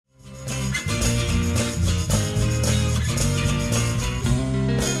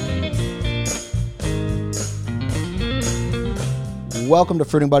Welcome to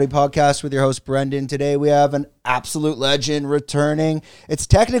Fruiting Buddy Podcast with your host, Brendan. Today we have an absolute legend returning. It's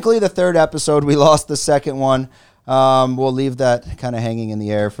technically the third episode. We lost the second one. We'll leave that kind of hanging in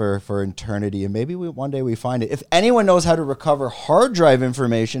the air for eternity, and maybe one day we find it. If anyone knows how to recover hard drive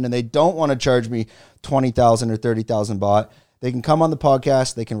information and they don't want to charge me 20,000 or 30,000 baht, they can come on the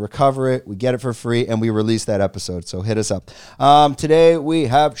podcast, they can recover it, we get it for free, and we release that episode, so hit us up. Today we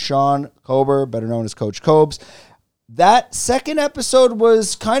have Shaun, KOBER, better known as Coach Cobes. That second episode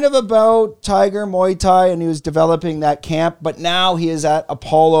was kind of about Tiger Muay Thai, and he was developing that camp, but now he is at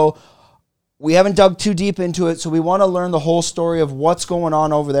Apollo. We haven't dug too deep into it, so we want to learn the whole story of what's going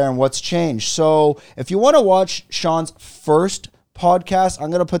on over there and what's changed. So if you want to watch Shaun's first podcast,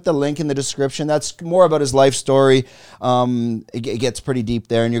 I'm going to put the link in the description. That's more about his life story. It gets pretty deep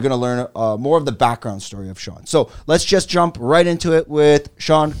there, and you're going to learn more of the background story of Shaun. So let's just jump right into it with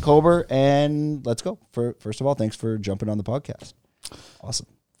Shaun, KOBER, and let's go. First of all, thanks for jumping on the podcast. Awesome.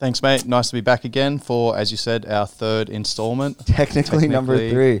 Thanks, mate. Nice to be back again for, as you said, our third installment. Technically number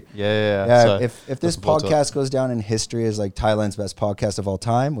 3. Yeah. So if this podcast goes down in history as like Thailand's best podcast of all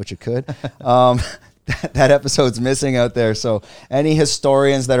time, which it could, that episode's missing out there. So any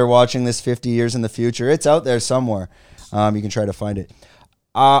historians that are watching this 50 years in the future, it's out there somewhere. You can try to find it.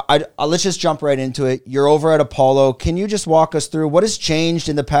 Let's just jump right into it. You're over at Apollo. Can you just walk us through what has changed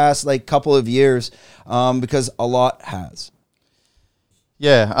in the past couple of years? Because a lot has.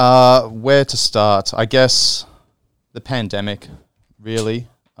 Yeah, where to start? I guess the pandemic, really.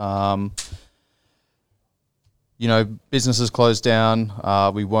 Businesses closed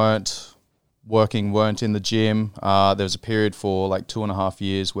down. We weren't in the gym. There was a period for 2.5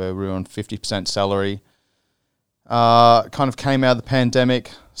 years where we were on 50% salary. Kind of came out of the pandemic,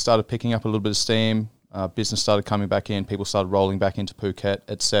 started picking up a little bit of steam. Business started coming back in. People started rolling back into Phuket,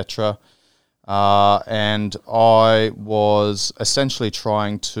 etc. And I was essentially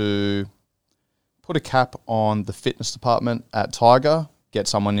trying to put a cap on the fitness department at Tiger, get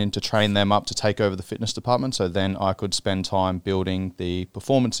someone in to train them up to take over the fitness department, so then I could spend time building the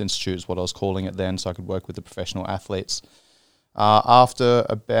Performance Institute, is what I was calling it then, so I could work with the professional athletes. After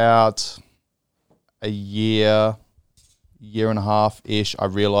about a year and a half-ish, I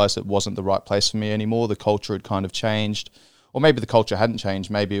realized it wasn't the right place for me anymore. The culture had kind of changed. Or maybe the culture hadn't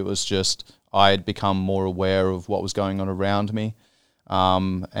changed. Maybe it was just I had become more aware of what was going on around me.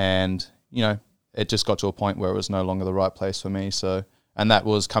 It just got to a point where it was no longer the right place for me. So, and that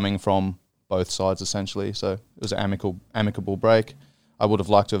was coming from both sides, essentially. So it was an amicable break. I would have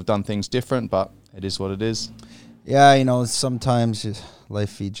liked to have done things different, but it is what it is. Yeah, sometimes life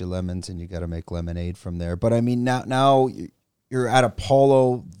feeds you lemons and you got to make lemonade from there. But I mean, now you're at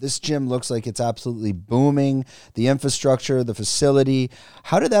Apollo. This gym looks like it's absolutely booming. The infrastructure, the facility.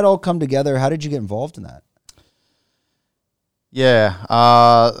 How did that all come together? How did you get involved in that? Yeah,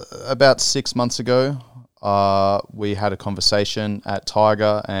 about 6 months ago, we had a conversation at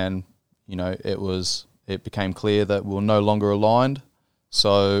Tiger, and it became clear that we were no longer aligned.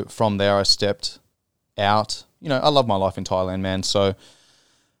 So from there, I stepped out. I love my life in Thailand, man. So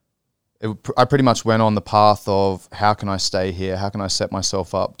I pretty much went on the path of how can I stay here? How can I set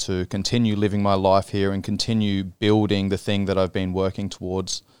myself up to continue living my life here and continue building the thing that I've been working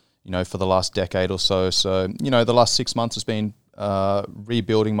towards, for the last decade or so. So, the last 6 months has been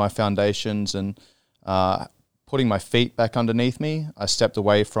rebuilding my foundations and putting my feet back underneath me. I stepped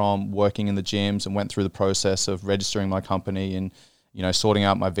away from working in the gyms and went through the process of registering my company and, sorting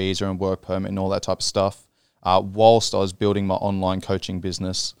out my visa and work permit and all that type of stuff, whilst I was building my online coaching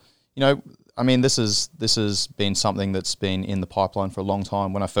business. This has been something that's been in the pipeline for a long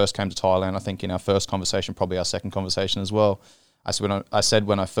time. When I first came to Thailand, I think in our first conversation, probably our second conversation as well, I said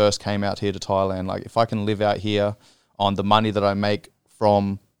when I first came out here to Thailand, if I can live out here on the money that I make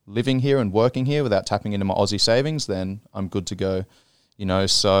from living here and working here without tapping into my Aussie savings, then I'm good to go.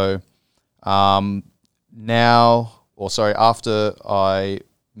 So after I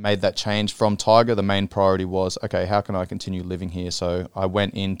made that change from Tiger, the main priority was, okay, how can I continue living here? So I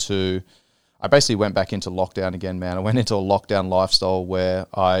basically went back into lockdown again, man. I went into a lockdown lifestyle where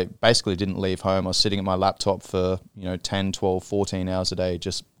I basically didn't leave home. I was sitting at my laptop for, 10, 12, 14 hours a day,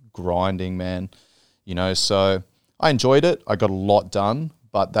 just grinding, man. So I enjoyed it. I got a lot done,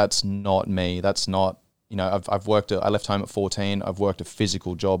 but that's not me. That's not, I left home at 14. I've worked a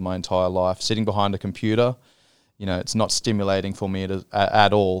physical job my entire life. Sitting behind a computer, it's not stimulating for me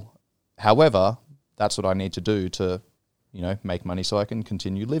at all. However, that's what I need to do to, make money so I can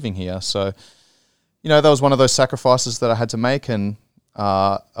continue living here. So, that was one of those sacrifices that I had to make. And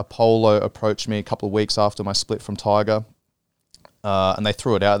Apollo approached me a couple of weeks after my split from Tiger. And they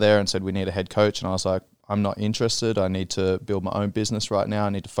threw it out there and said, we need a head coach. And I was like, I'm not interested. I need to build my own business right now. I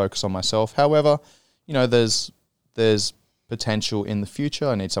need to focus on myself. However, you know, there's potential in the future.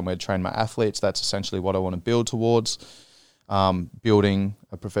 I need somewhere to train my athletes. That's essentially what I want to build towards. Building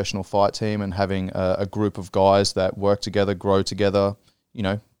a professional fight team and having a group of guys that work together, grow together, you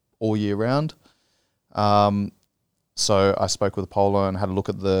know, all year round. So I spoke with Apollo and had a look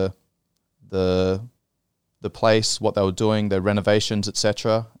at the place, what they were doing, their renovations,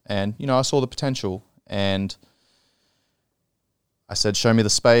 etc. And, you know, I saw the potential, and I said, show me the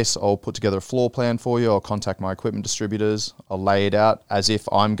space. I'll put together a floor plan for you. I'll contact my equipment distributors. I'll lay it out as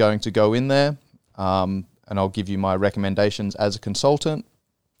if I'm going to go in there. And I'll give you my recommendations as a consultant,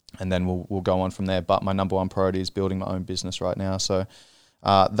 and then we'll go on from there. But my number one priority is building my own business right now. So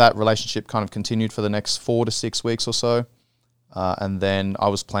that relationship kind of continued for the next 4 to 6 weeks or so. And then I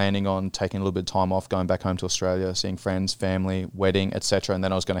was planning on taking a little bit of time off, going back home to Australia, seeing friends, family, wedding, etc. And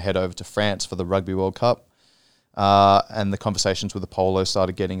then I was going to head over to France for the Rugby World Cup. And the conversations with Apollo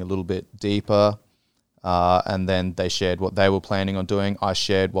started getting a little bit deeper. And then they shared what they were planning on doing. I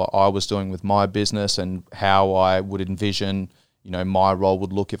shared what I was doing with my business and how I would envision, you know, my role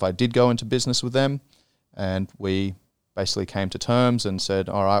would look if I did go into business with them. And we basically came to terms and said,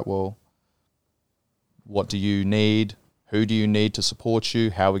 all right, well, what do you need? Who do you need to support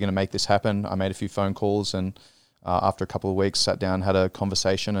you? How are we going to make this happen? I made a few phone calls, and after a couple of weeks sat down, had a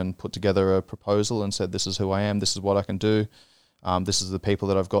conversation and put together a proposal and said, this is who I am. This is what I can do. This is the people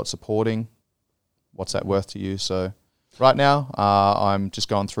that I've got supporting. What's that worth to you? So right now, I'm just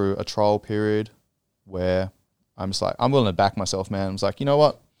going through a trial period where I'm just like, I'm willing to back myself, man. I'm just like, you know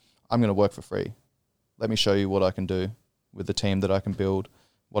what? I'm going to work for free. Let me show you what I can do with the team that I can build,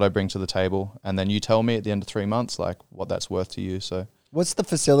 what I bring to the table. And then you tell me at the end of 3 months, like, what that's worth to you. So what's the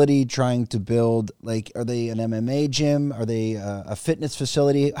facility trying to build? Like, are they an MMA gym? Are they a fitness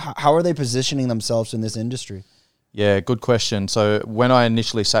facility? How are they positioning themselves in this industry? Yeah, good question. So when I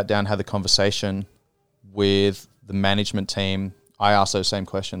initially sat down, had the conversation with the management team, I asked those same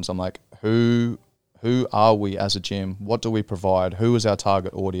questions. I'm like, who are we as a gym? What do we provide? Who is our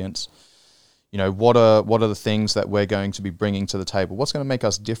target audience? You know, what are the things that we're going to be bringing to the table? What's going to make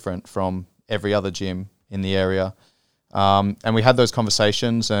us different from every other gym in the area? And we had those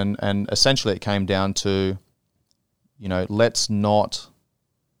conversations, and essentially it came down to, you know, let's not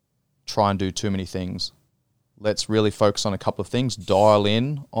try and do too many things. Let's really focus on a couple of things, dial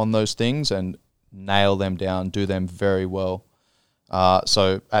in on those things and nail them down, do them very well.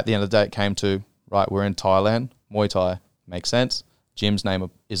 So at the end of the day, it came to, right, we're in Thailand, Muay Thai, makes sense. Gym's name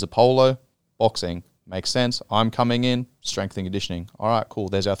is Apollo, boxing, makes sense. I'm coming in, strength and conditioning. All right, cool,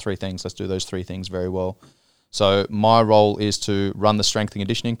 there's our 3 things. Let's do those 3 things very well. So my role is to run the strength and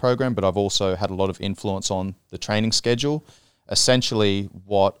conditioning program, but I've also had a lot of influence on the training schedule. Essentially,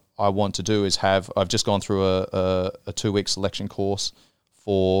 what I want to do is I've just gone through a 2-week selection course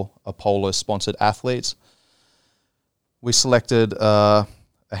for Apollo-sponsored athletes. We selected a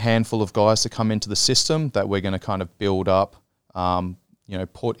handful of guys to come into the system that we're going to kind of build up, you know,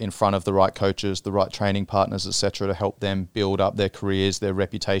 put in front of the right coaches, the right training partners, etc., to help them build up their careers, their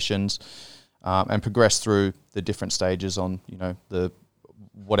reputations, and progress through the different stages on, you know, the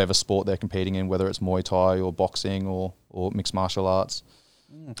whatever sport they're competing in, whether it's Muay Thai or boxing or mixed martial arts.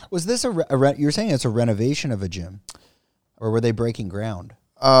 Was this you're saying it's a renovation of a gym, or were they breaking ground?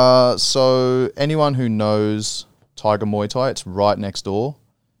 So anyone who knows Tiger Muay Thai, it's right next door,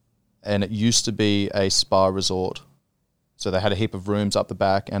 and it used to be a spa resort. So they had a heap of rooms up the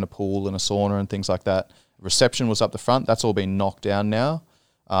back and a pool and a sauna and things like that. Reception was up the front. That's all been knocked down now.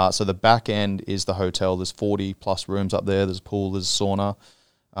 So the back end is the hotel. There's 40 plus rooms up there. There's a pool, there's a sauna,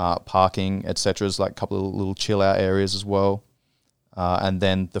 parking, etc. There's like a couple of little chill out areas as well. And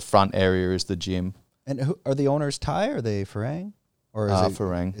then the front area is the gym. And who are the owners? Thai? Are they Farang? Or is it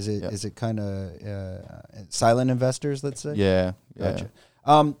Farang? Is it kind of silent investors? Let's say. Yeah. Gotcha.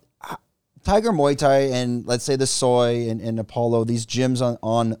 Tiger Muay Thai and let's say the Soy and Apollo, these gyms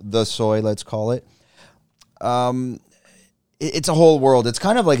on the Soy, let's call it. It's a whole world. It's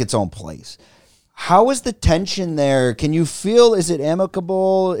kind of like its own place. How is the tension there? Can you feel, is it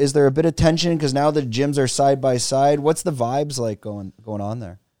amicable? Is there a bit of tension because now the gyms are side by side? What's the vibes like going on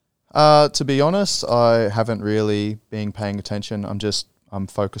there? To be honest, I haven't really been paying attention. I'm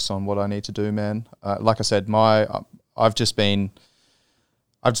focused on what I need to do, man. Like I said, I've just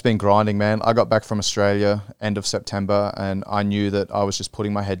been grinding, man. I got back from Australia end of September, and I knew that I was just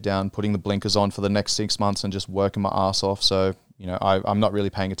putting my head down, putting the blinkers on for the next 6 months and just working my ass off. So, you know, I'm not really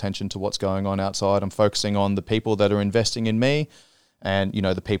paying attention to what's going on outside. I'm focusing on the people that are investing in me and, you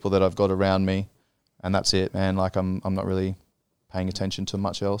know, the people that I've got around me. And that's it, man. Like I'm not really paying attention to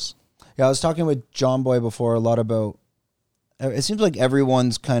much else. Yeah, I was talking with John Boy before a lot about, it seems like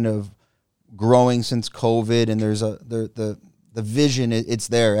everyone's kind of growing since COVID, and there's the vision, it's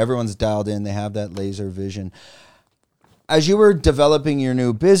there. Everyone's dialed in. They have that laser vision. As you were developing your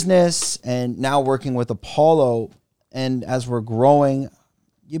new business and now working with Apollo, and as we're growing,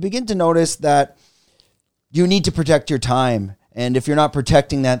 you begin to notice that you need to protect your time. And if you're not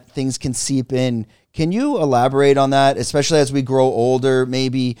protecting that, things can seep in. Can you elaborate on that, especially as we grow older,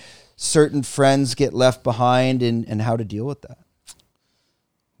 maybe certain friends get left behind, and how to deal with that?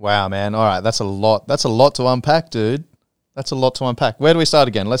 Wow, man. All right. That's a lot. That's a lot to unpack, dude. That's a lot to unpack. Where do we start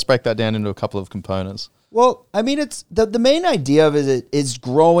again? Let's break that down into a couple of components. Well, I mean, it's the main idea of it is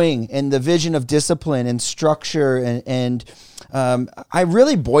growing, and the vision of discipline and structure, and I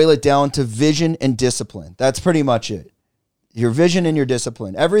really boil it down to vision and discipline. That's pretty much it. Your vision and your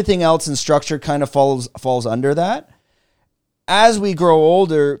discipline. Everything else in structure kind of falls under that. As we grow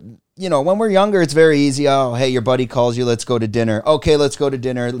older, you know, when we're younger, it's very easy. Oh, hey, your buddy calls you. Let's go to dinner. Okay, let's go to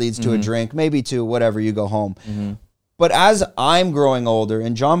dinner. It leads to a drink, maybe two, whatever. You go home. But as I'm growing older,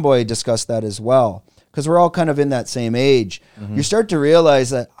 and John Boy discussed that as well, because we're all kind of in that same age, you start to realize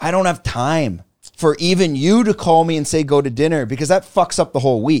that I don't have time for even you to call me and say go to dinner, because that fucks up the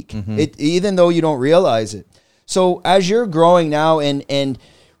whole week, even though you don't realize it. So as you're growing now, and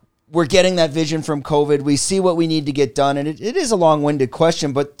we're getting that vision from COVID, we see what we need to get done. And it is a long-winded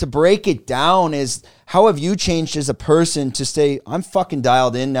question, but to break it down is, how have you changed as a person to say, I'm fucking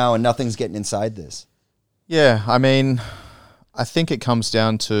dialed in now and nothing's getting inside this? Yeah, I mean, I think it comes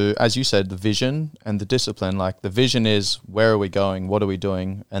down to, as you said, the vision and the discipline. Like, the vision is, where are we going? What are we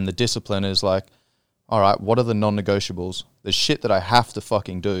doing? And the discipline is like, all right, what are the non-negotiables? The shit that I have to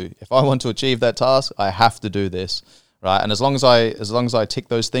fucking do. If I want to achieve that task, I have to do this, right? And as long as I tick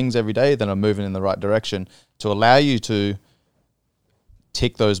those things every day, then I'm moving in the right direction. To allow you to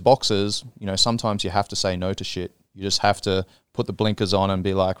tick those boxes, you know, sometimes you have to say no to shit. You just have to put the blinkers on and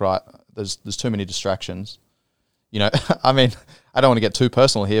be like, right, there's too many distractions. You know, I mean, I don't want to get too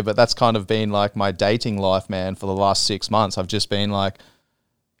personal here, but that's kind of been like my dating life, man, for the last 6 months. I've just been like,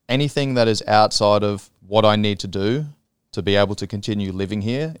 anything that is outside of what I need to do to be able to continue living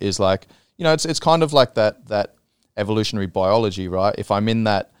here is like, you know, it's kind of like that evolutionary biology, right? If I'm in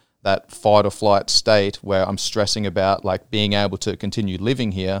that fight or flight state where I'm stressing about like being able to continue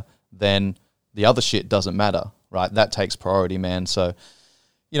living here, then the other shit doesn't matter, right? That takes priority, man. So,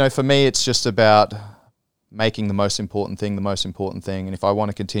 you know, for me, it's just about making the most important thing. And if I want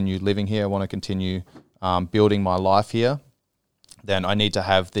to continue living here, I want to continue building my life here, then I need to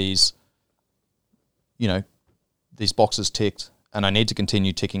have these, you know, these boxes ticked, and I need to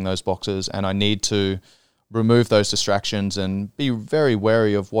continue ticking those boxes, and I need to remove those distractions and be very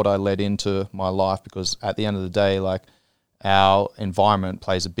wary of what I let into my life, because at the end of the day, like, our environment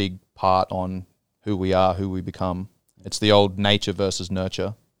plays a big part on who we are, who we become. It's the old nature versus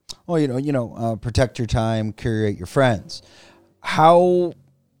nurture. Well, you know, protect your time, curate your friends. How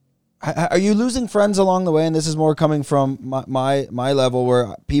are you losing friends along the way? And this is more coming from my level,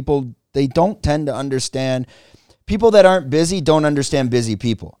 where people, they don't tend to understand. People that aren't busy don't understand busy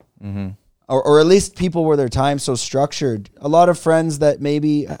people. Or at least people where their time's so structured. A lot of friends that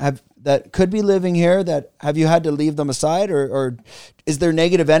maybe that could be living here, that have you had to leave them aside, or is there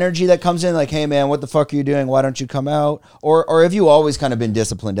negative energy that comes in like, hey man, what the fuck are you doing? Why don't you come out? Or have you always kind of been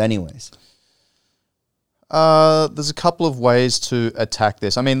disciplined anyways? There's a couple of ways to attack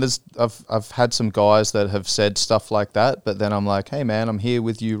this. I mean, I've had some guys that have said stuff like that, but then I'm like, hey man, I'm here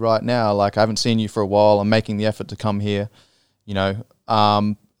with you right now. Like, I haven't seen you for a while. I'm making the effort to come here. You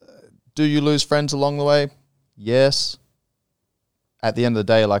know, do you lose friends along the way? Yes. At the end of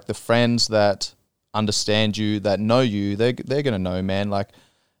the day, like, the friends that understand you, that know you, they're going to know, man. Like,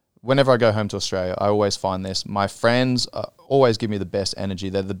 whenever I go home to Australia, I always find this. My friends always give me the best energy.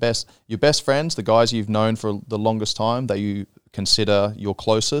 They're the best. Your best friends, the guys you've known for the longest time, that you consider your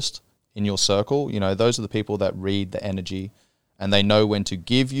closest in your circle, you know, those are the people that read the energy, and they know when to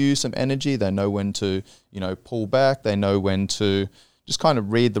give you some energy. They know when to, you know, pull back. They know when to just kind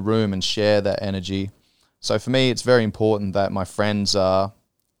of read the room and share that energy. So for me, it's very important that my friends are,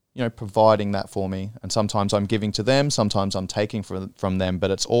 you know, providing that for me. And sometimes I'm giving to them, sometimes I'm taking from them, but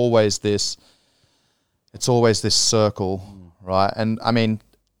it's always this circle, right? And I mean,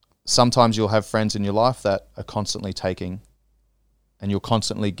 sometimes you'll have friends in your life that are constantly taking, and you're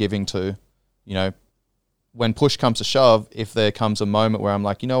constantly giving to. You know, when push comes to shove, if there comes a moment where I'm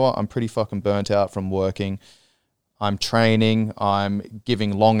like, you know what, I'm pretty fucking burnt out from working, I'm training, I'm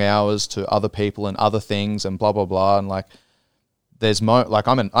giving long hours to other people and other things and blah, blah, blah. And like,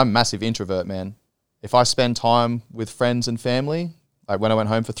 I'm a massive introvert, man. If I spend time with friends and family, Like when I went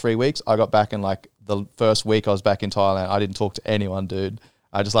home for 3 weeks, I got back in like the first week I was back in Thailand. I didn't talk to anyone, dude.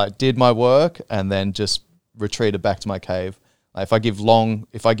 I just like did my work and then just retreated back to my cave. Like if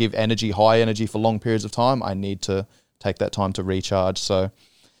I give high energy for long periods of time, I need to take that time to recharge. So,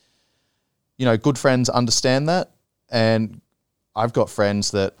 you know, good friends understand that. And I've got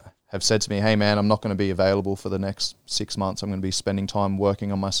friends that have said to me, hey man, I'm not going to be available for the next 6 months. I'm going to be spending time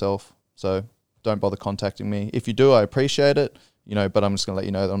working on myself. So don't bother contacting me. If you do, I appreciate it, you know, but I'm just going to let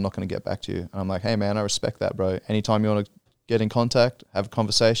you know that I'm not going to get back to you. And I'm like, hey man, I respect that, bro. Anytime you want to get in contact, have a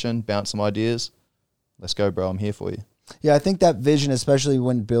conversation, bounce some ideas, let's go, bro. I'm here for you. Yeah, I think that vision, especially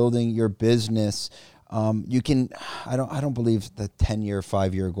when building your business, you can, I don't believe the 10-year,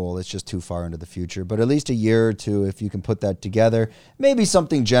 5-year goal is just too far into the future, but at least a year or two, if you can put that together, maybe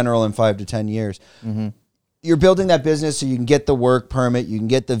something general in 5 to 10 years. Mm-hmm. You're building that business so you can get the work permit, you can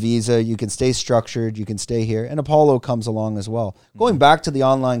get the visa, you can stay structured, you can stay here, and Apollo comes along as well. Mm-hmm. Going back to the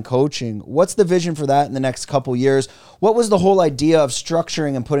online coaching, what's the vision for that in the next couple years? What was the whole idea of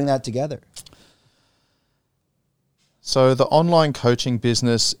structuring and putting that together? So the online coaching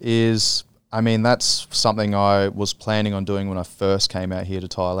business is, I mean, that's something I was planning on doing when I first came out here to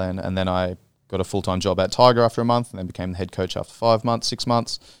Thailand. And then I got a full-time job at Tiger after a month and then became the head coach after 5 months, 6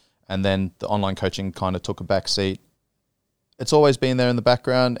 months. And then the online coaching kind of took a back seat. It's always been there in the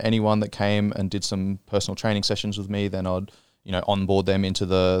background. Anyone that came and did some personal training sessions with me, then I'd, you know, onboard them into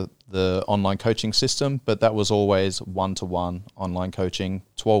the online coaching system. But that was always one-to-one online coaching,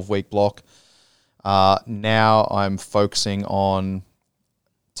 12-week block. Now I'm focusing on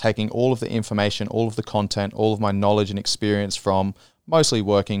taking all of the information, all of the content, all of my knowledge and experience from mostly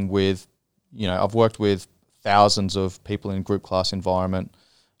working with, you know, I've worked with thousands of people in group class environment,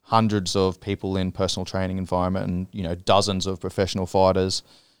 hundreds of people in personal training environment, and, you know, dozens of professional fighters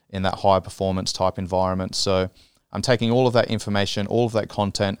in that high performance type environment. So I'm taking all of that information, all of that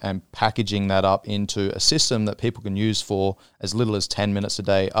content, and packaging that up into a system that people can use for as little as 10 minutes a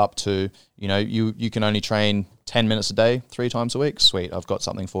day up to, you know, you can only train 10 minutes a day 3 times a week. Sweet, I've got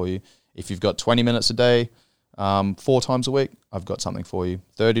something for you. If you've got 20 minutes a day, 4 times a week, I've got something for you.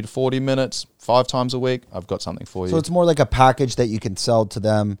 30 to 40 minutes, 5 times a week, I've got something for you. So it's more like a package that you can sell to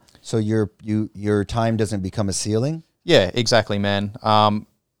them so your time doesn't become a ceiling? Yeah, exactly, man.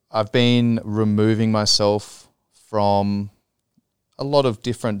 I've been removing myself from a lot of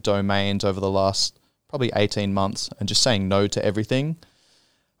different domains over the last probably 18 months and just saying no to everything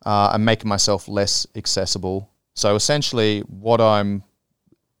and making myself less accessible. So essentially what I'm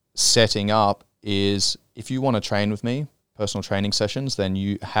setting up is, if you want to train with me, personal training sessions, then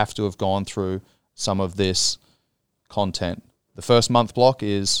you have to have gone through some of this content. The first month block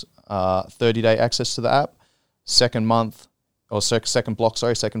is 30-day access to the app. Second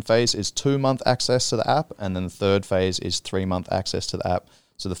phase is 2-month access to the app, and then the third phase is 3-month access to the app.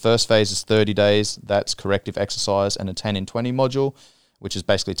 So the first phase is 30 days. That's corrective exercise and a 10 in 20 module, which is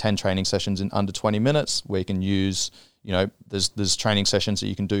basically 10 training sessions in under 20 minutes, where you can use, you know, there's training sessions that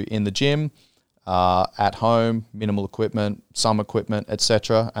you can do in the gym, at home, minimal equipment, some equipment,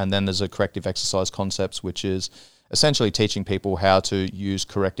 etc. And then there's a corrective exercise concepts, which is essentially teaching people how to use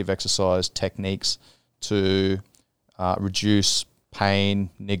corrective exercise techniques to reduce pain,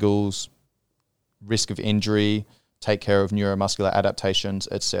 niggles, risk of injury, take care of neuromuscular adaptations,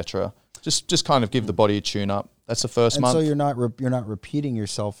 etc. Just kind of give the body a tune up. That's the first month. So you're not repeating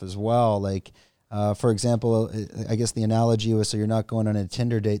yourself as well. Like, for example, I guess the analogy was, so you're not going on a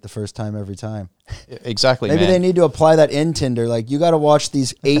Tinder date the first time every time. Exactly. Maybe they need to apply that in Tinder. Like, you got to watch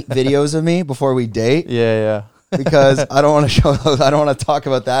these 8 videos of me before we date. Yeah. Because I don't want to show those. I don't want to talk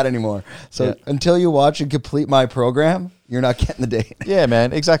about that anymore. So until you watch and complete my program, you're not getting the date. Yeah,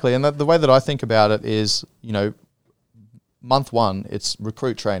 man, exactly. And the way that I think about it is, you know, month 1, it's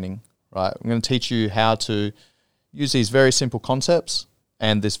recruit training, right? I'm going to teach you how to use these very simple concepts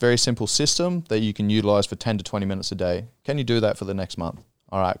and this very simple system that you can utilize for 10 to 20 minutes a day. Can you do that for the next month?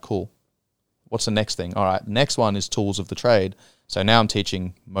 All right, cool. What's the next thing? All right, next one is tools of the trade. So now I'm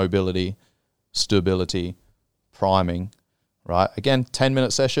teaching mobility, stability, priming, right? Again,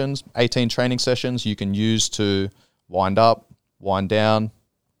 10-minute sessions, 18 training sessions you can use to wind up, wind down,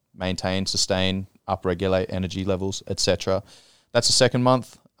 maintain, sustain, upregulate energy levels, etc. That's the second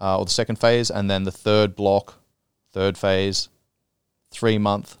month or the second phase. And then the third block, third phase,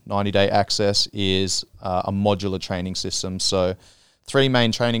 3-month, 90-day access is a modular training system. So 3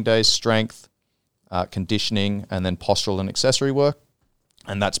 main training days: strength, conditioning, and then postural and accessory work.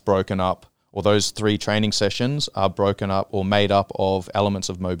 And that's broken up, or those 3 training sessions are broken up or made up of elements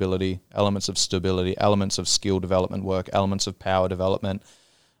of mobility, elements of stability, elements of skill development work, elements of power development,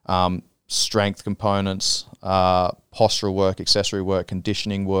 strength components, postural work, accessory work,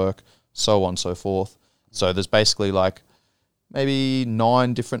 conditioning work, so on and so forth. So there's basically like maybe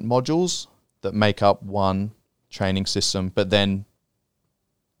 9 different modules that make up one training system, but then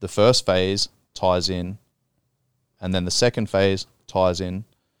the first phase ties in, and then the second phase ties in.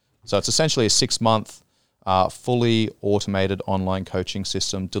 So it's essentially a 6-month fully automated online coaching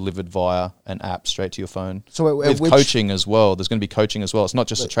system delivered via an app straight to your phone. So with coaching as well. There's going to be coaching as well. It's not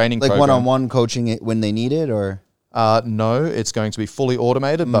just a training program. Like one-on-one coaching it when they need it, or? No, it's going to be fully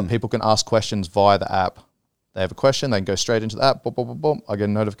automated, but people can ask questions via the app. They have a question, they can go straight into the app, boom, boom, boom, boom. I get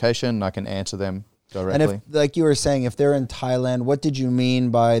a notification, and I can answer them directly. And if, like you were saying, if they're in Thailand, what did you mean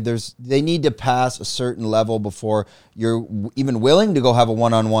by they need to pass a certain level before you're even willing to go have a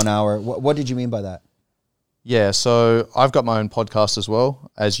one-on-one hour? What did you mean by that? Yeah, so I've got my own podcast as well.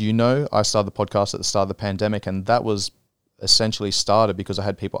 As you know, I started the podcast at the start of the pandemic, and that was essentially started because I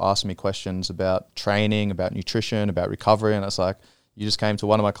had people asking me questions about training, about nutrition, about recovery, and it's like, you just came to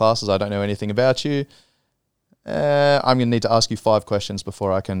one of my classes, I don't know anything about you. I'm going to need to ask you 5 questions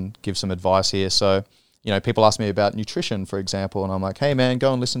before I can give some advice here. So, people ask me about nutrition, for example, and I'm like, hey man,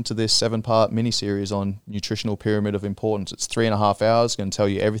 go and listen to this 7-part mini-series on nutritional pyramid of importance. It's 3.5 hours, going to tell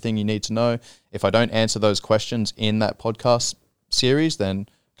you everything you need to know. If I don't answer those questions in that podcast series, then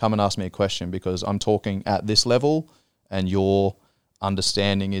come and ask me a question, because I'm talking at this level and your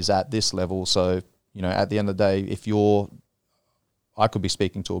understanding is at this level. So, at the end of the day, I could be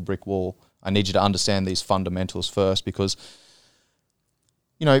speaking to a brick wall. I need you to understand these fundamentals first, because,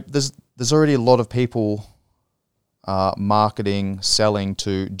 there's already a lot of people marketing, selling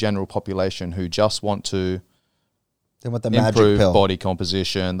to general population who just want to improve body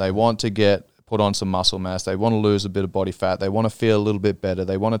composition. They want to put on some muscle mass. They want to lose a bit of body fat. They want to feel a little bit better.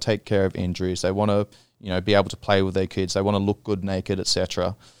 They want to take care of injuries. They want to, be able to play with their kids. They want to look good naked,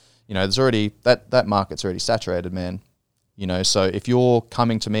 etc. There's already that market's already saturated, man. So if you're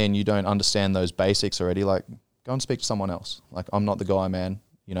coming to me and you don't understand those basics already, like, go and speak to someone else. Like, I'm not the guy, man.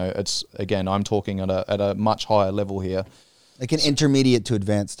 It's, again, I'm talking at a much higher level here. Like an intermediate to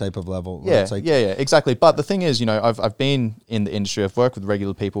advanced type of level. Yeah, exactly. But the thing is, I've been in the industry. I've worked with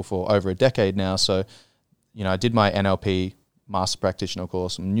regular people for over a decade now. So, I did my NLP master practitioner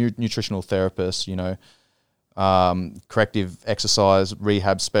course, I'm nutritional therapist, corrective exercise,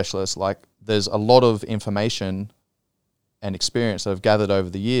 rehab specialist. Like, there's a lot of information and experience that I've gathered over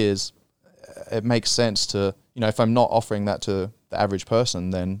the years. It makes sense to, if I'm not offering that to the average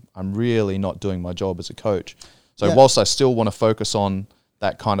person, then I'm really not doing my job as a coach. So whilst I still want to focus on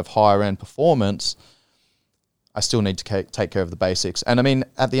that kind of higher end performance, I still need to take care of the basics. And I mean,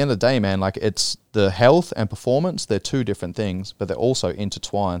 at the end of the day, man, like, it's the health and performance, they're 2 different things, but they're also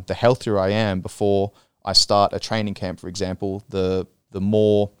intertwined. The healthier I am before I start a training camp, for example, the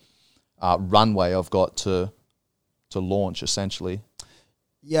more runway I've got to launch, essentially.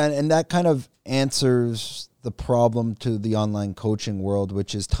 Yeah, and that kind of answers the problem to the online coaching world,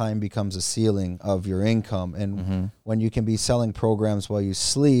 which is time becomes a ceiling of your income. And when you can be selling programs while you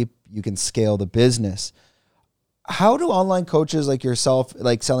sleep, you can scale the business. How do online coaches like yourself,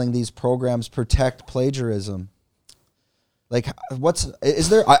 like selling these programs, protect plagiarism? Like,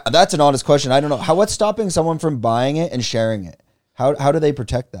 that's an honest question. I don't know. What's stopping someone from buying it and sharing it? How do they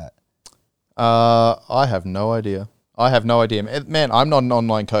protect that? I have no idea. Man, I'm not an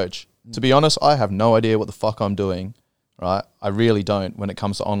online coach. To be honest, I have no idea what the fuck I'm doing, right? I really don't when it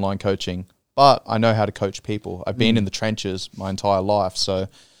comes to online coaching. But I know how to coach people. I've been in the trenches my entire life. So,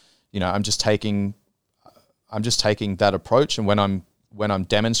 I'm just taking that approach. And when I'm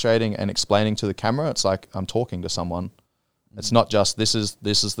demonstrating and explaining to the camera, it's like I'm talking to someone. It's not just this is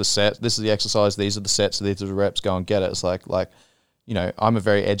the set, this is the exercise, these are the sets, these are the reps, go and get it. It's like I'm a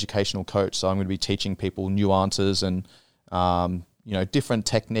very educational coach, so I'm going to be teaching people nuances and different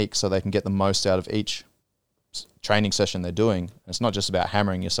techniques so they can get the most out of each training session they're doing. It's not just about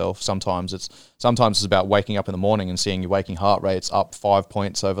hammering yourself. Sometimes it's about waking up in the morning and seeing your waking heart rates up 5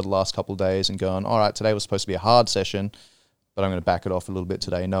 points over the last couple of days and going, all right, today was supposed to be a hard session, but I'm going to back it off a little bit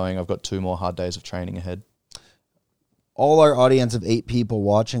today, knowing I've got 2 more hard days of training ahead. All our audience of 8 people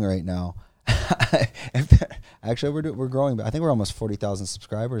watching right now. Actually, we're growing. I think we're almost 40,000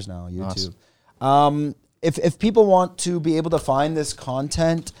 subscribers now on YouTube. Nice. If people want to be able to find this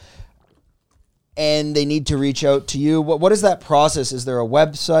content and they need to reach out to you, what is that process? Is there a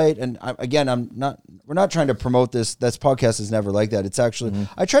website? And we're not trying to promote this. This podcast is never like that. It's actually,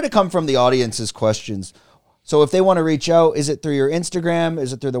 I try to come from the audience's questions. So if they want to reach out, is it through your Instagram?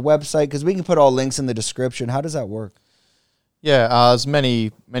 Is it through the website? Because we can put all links in the description. How does that work? Yeah, there's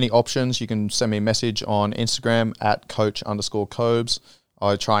many options. You can send me a message on Instagram at coach_Kobes.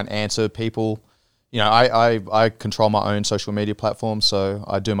 I try and answer people. You know, I control my own social media platform, so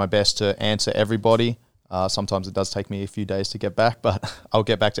I do my best to answer everybody. Sometimes it does take me a few days to get back, but I'll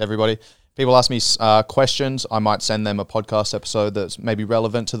get back to everybody. People ask me questions. I might send them a podcast episode that's maybe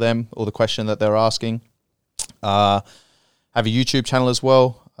relevant to them or the question that they're asking. Have a YouTube channel as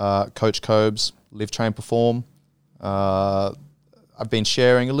well, Coach Cobes, Live, Train, Perform. I've been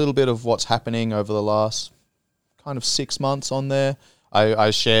sharing a little bit of what's happening over the last kind of 6 months on there.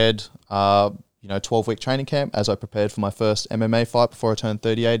 I shared, 12-week training camp as I prepared for my first MMA fight before I turned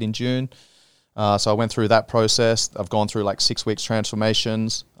 38 in June. So I went through that process. I've gone through like 6 weeks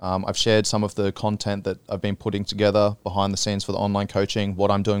transformations. I've shared some of the content that I've been putting together behind the scenes for the online coaching,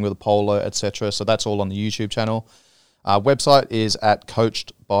 what I'm doing with Apollo, etc. So that's all on the YouTube channel. Website is at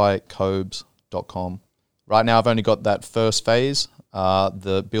coachedbykobes.com. Right now I've only got that first phase,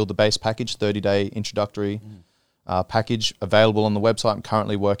 the Build the Base package, 30-day introductory package available on the website. I'm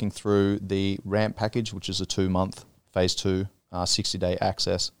currently working through the ramp package, which is a 2-month phase 2, 60-day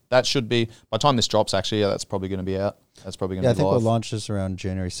access. That should be, by the time this drops, actually, that's probably going to be out. That's probably going to be live. I think we'll launch this around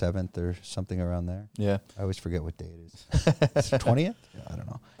January 7th or something around there. Yeah. I always forget what day it is. It's 20th? I don't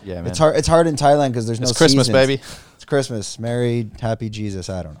know. Yeah, man. It's hard in Thailand because there's no It's Christmas, seasons. baby. It's Christmas. Merry, happy Jesus.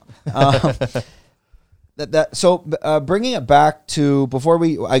 I don't know. So bringing it back to before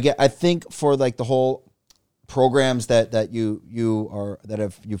I think for like the whole programs that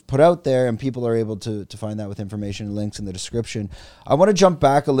you've put out there and people are able to find that with information and links in the description. I want to jump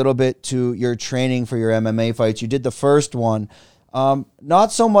back a little bit to your training for your MMA fights. You did the first one,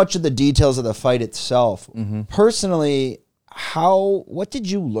 not so much of the details of the fight itself. Mm-hmm. Personally, what did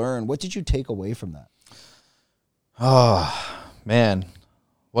you learn? What did you take away from that? Oh man,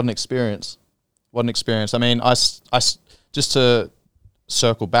 what an experience. What an experience. I mean, I just to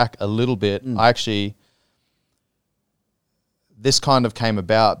circle back a little bit, this kind of came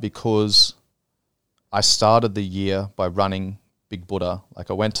about because I started the year by running Big Buddha.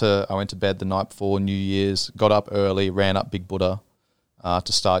 Like I went to bed the night before New Year's, got up early, ran up Big Buddha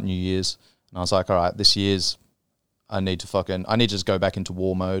to start New Year's. And I was like, all right, this year's, I need to just go back into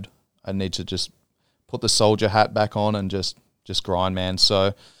war mode. I need to just put the soldier hat back on and just grind, man.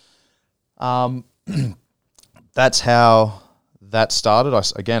 So that's how that started. I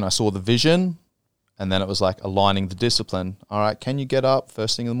saw the vision. And then it was like aligning the discipline. All right, can you get up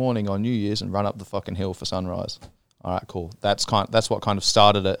first thing in the morning on New Year's and run up the fucking hill for sunrise? All right, cool. That's what kind of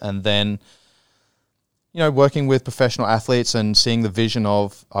started it. And then, working with professional athletes and seeing the vision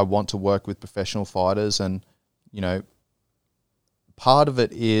of I want to work with professional fighters, and part of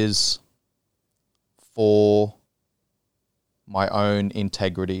it is for my own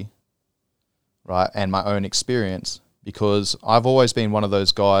integrity, right, and my own experience, because I've always been one of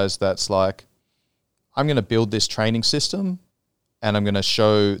those guys that's like, I'm going to build this training system and I'm going to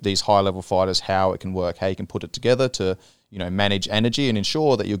show these high-level fighters how it can work, how you can put it together to, manage energy and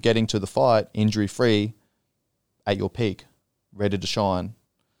ensure that you're getting to the fight injury-free at your peak, ready to shine.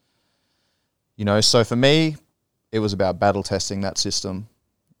 So for me, it was about battle testing that system.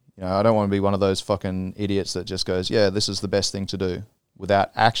 I don't want to be one of those fucking idiots that just goes, yeah, this is the best thing to do,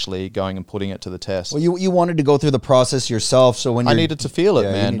 without actually going and putting it to the test. Well, you wanted to go through the process yourself, so when I needed to feel it,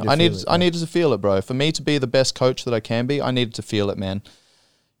 man. I needed to feel it, bro. For me to be the best coach that I can be, I needed to feel it, man.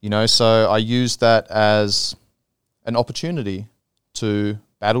 So I used that as an opportunity to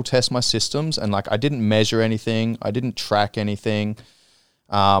battle test my systems, and like I didn't measure anything, I didn't track anything.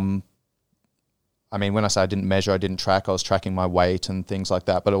 When I say I didn't measure, I didn't track, I was tracking my weight and things like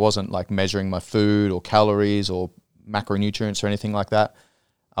that, but it wasn't like measuring my food or calories or macronutrients or anything like that.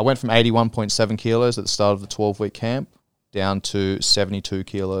 I went from 81.7 kilos at the start of the 12-week camp down to 72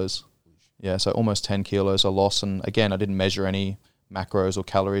 kilos. Yeah, so almost 10 kilos I lost. And again, I didn't measure any macros or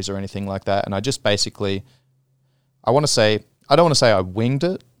calories or anything like that. And I just basically, I don't want to say I winged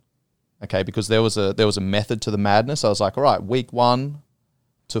it, okay, because there was a method to the madness. I was like, all right, week 1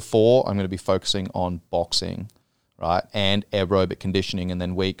 to 4, I'm going to be focusing on boxing, right, and aerobic conditioning, and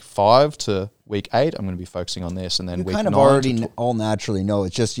then week 5 to week 8, I'm going to be focusing on this, and then week 9 kind of already all naturally know.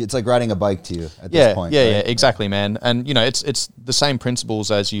 It's like riding a bike to you at this point. Yeah, right? yeah, exactly, man. And it's the same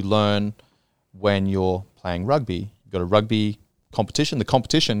principles as you learn when you're playing rugby. You've got a rugby competition. The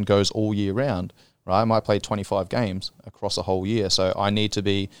competition goes all year round, right? I might play 25 games across a whole year, so I need to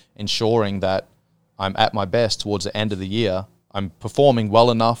be ensuring that I'm at my best towards the end of the year. I'm performing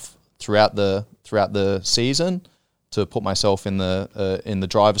well enough throughout the season to put myself in the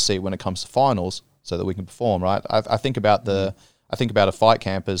driver's seat when it comes to finals, so that we can perform, right? I think about a fight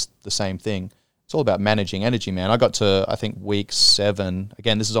camp as the same thing. it's all about managing energy, man. I got to, I think, week 7.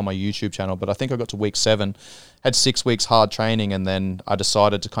 Again, this is on my YouTube channel, but I think I got to week 7, had 6 weeks hard training, and then I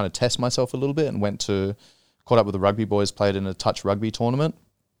decided to kind of test myself a little bit and caught up with the rugby boys, played in a touch rugby tournament,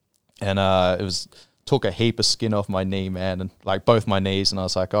 and took a heap of skin off my knee, man, and like both my knees, and I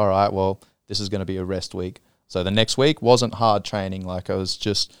was like, all right, well, this is going to be a rest week. So the next week wasn't hard training, like it was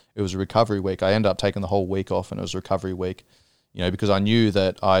a recovery week. I ended up taking the whole week off, and it was a recovery week, because I knew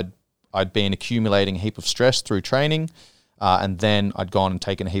that I'd been accumulating a heap of stress through training, and then I'd gone and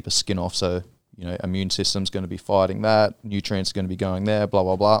taken a heap of skin off. So, immune system's going to be fighting that, nutrients are going to be going there, blah,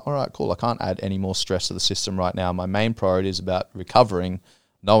 blah, blah. All right, cool. I can't add any more stress to the system right now. My main priority is about recovering,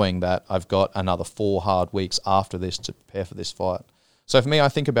 knowing that I've got another 4 hard weeks after this to prepare for this fight. So for me, I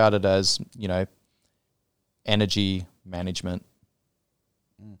think about it as, energy management.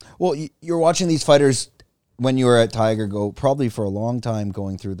 Well, you're watching these fighters when you were at Tiger go probably for a long time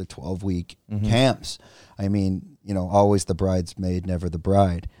going through the 12-week camps. I mean, always the bridesmaid, never the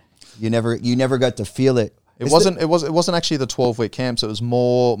bride. You never got to feel it. It wasn't actually the 12-week camps. It was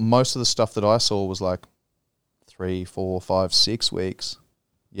more, most of the stuff that I saw was like 3, 4, 5, 6 weeks.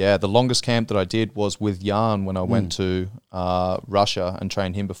 Yeah, the longest camp that I did was with Jan when I went to Russia and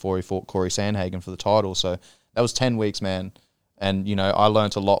trained him before he fought Corey Sandhagen for the title. So that was 10 weeks, man. And, I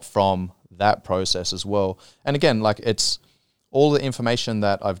learned a lot from that process as well. And again, like it's all the information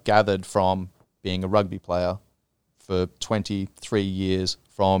that I've gathered from being a rugby player for 23 years,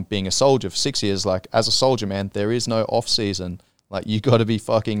 from being a soldier for 6 years. Like as a soldier, man, there is no off season. Like you got to be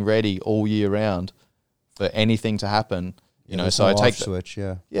fucking ready all year round for anything to happen. So I take switch,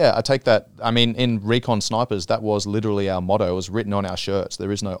 yeah, I take that. I mean, in Recon Snipers, that was literally our motto. It was written on our shirts.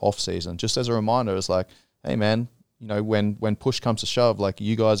 There is no off season. Just as a reminder, it's like, hey, man, when push comes to shove, like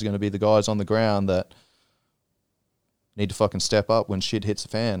you guys are going to be the guys on the ground that need to fucking step up when shit hits the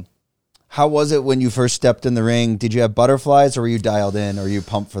fan. How was it when you first stepped in the ring? Did you have butterflies, or were you dialed in, or were you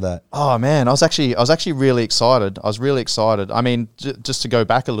pumped for that? Oh man, I was actually really excited. I was really excited. I mean, just to go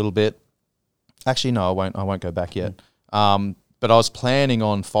back a little bit. Actually, no, I won't go back yet. But I was planning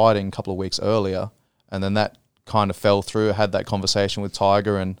on fighting a couple of weeks earlier, and then that kind of fell through. I had that conversation with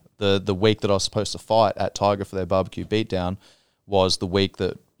Tiger, and the week that I was supposed to fight at Tiger for their barbecue beatdown was the week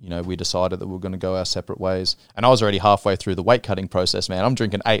that, we decided that we were going to go our separate ways. And I was already halfway through the weight cutting process, man. I'm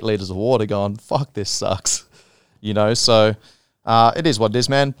drinking 8 liters of water going, fuck, this sucks. So it is what it is,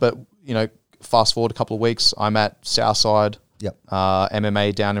 man. But, fast forward a couple of weeks, I'm at Southside,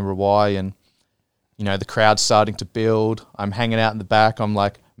 MMA down in Rawai, and the crowd's starting to build. I'm hanging out in the back. I'm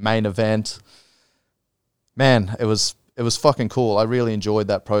like, main event. Man, it was fucking cool. I really enjoyed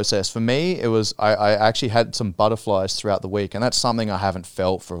that process. For me, it was, I actually had some butterflies throughout the week, and that's something I haven't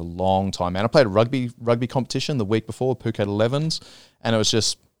felt for a long time, man. I played a rugby competition the week before, Phuket 11s, and it was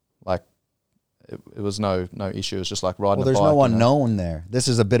just like, it was no issue. It was just like riding a bike. Well, there's no unknown there. This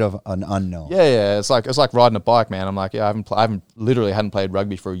is a bit of an unknown. Yeah. It's like riding a bike, man. I'm like, I hadn't played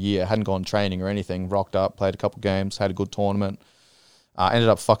rugby for a year. Hadn't gone training or anything. Rocked up, played a couple games, had a good tournament. Ended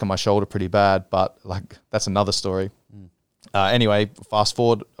up fucking my shoulder pretty bad, but like that's another story. Anyway, fast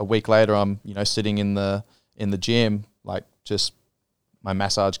forward a week later, I'm sitting in the gym, like just my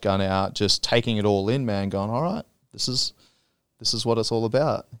massage gun out, just taking it all in, man. Going, all right, this is what it's all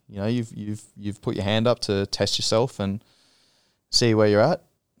about. You've put your hand up to test yourself and see where you're at.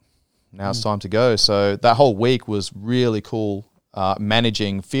 Now it's time to go. So that whole week was really cool,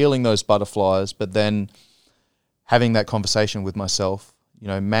 feeling those butterflies, but then having that conversation with myself,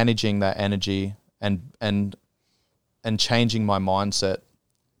 managing that energy and changing my mindset,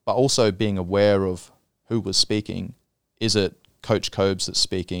 but also being aware of who was speaking. Is it Coach Cobes that's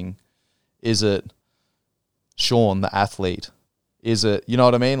speaking? Is it Shaun, the athlete? Is it, you know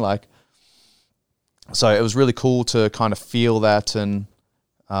what I mean? Like, so it was really cool to kind of feel that and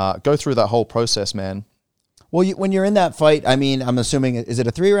go through that whole process, man. Well, when you're in that fight, I mean, I'm assuming, is it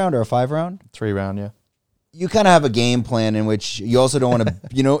a 3-round or a 5-round? 3-round, yeah. You kind of have a game plan in which you also don't want to,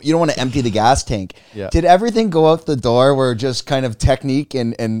 you don't want to empty the gas tank. Yeah. Did everything go out the door where just kind of technique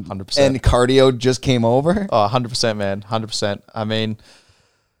and 100%. and cardio just came over? Oh, 100%, man. 100%. I mean,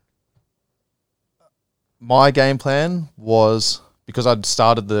 my game plan was, because I'd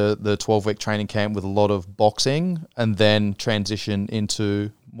started the 12-week training camp with a lot of boxing and then transitioned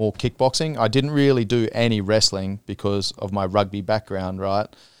into more kickboxing. I didn't really do any wrestling because of my rugby background,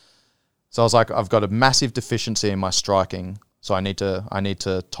 right? So I was like, I've got a massive deficiency in my striking, so I need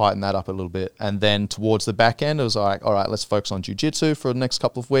to tighten that up a little bit. And then towards the back end, it was like, all right, let's focus on jiu-jitsu for the next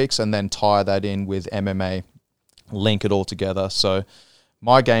couple of weeks and then tie that in with MMA, link it all together. So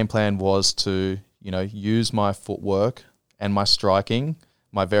my game plan was to, use my footwork and my striking,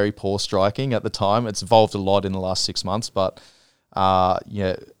 my very poor striking at the time. It's evolved a lot in the last 6 months, but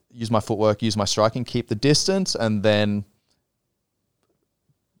use my footwork, use my striking, keep the distance, and then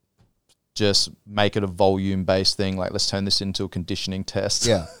just make it a volume-based thing. Like, let's turn this into a conditioning test.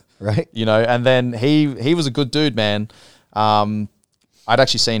 Yeah, right. And then he was a good dude, man. I'd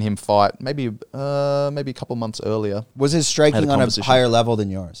actually seen him fight maybe a couple months earlier. Was his striking on a higher level than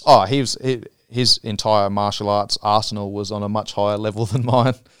yours? Oh, his entire martial arts arsenal was on a much higher level than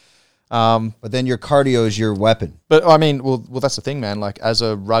mine. But then your cardio is your weapon. But I mean, well, that's the thing, man. Like, as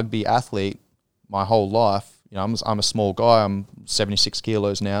a rugby athlete, my whole life, I'm a small guy. I'm 76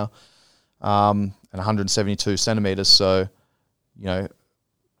 kilos now, and 172 centimeters. So,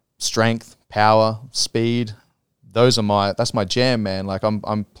 strength, power, speed. That's my jam, man. Like,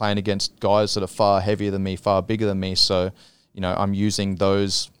 I'm playing against guys that are far heavier than me, far bigger than me. So, I'm using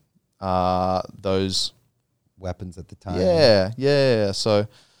those weapons at the time. Yeah. So,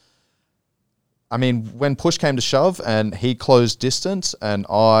 I mean, when push came to shove and he closed distance and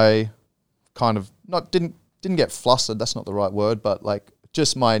I kind of didn't get flustered, that's not the right word, but like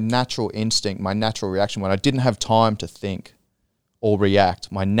just my natural instinct, my natural reaction when I didn't have time to think or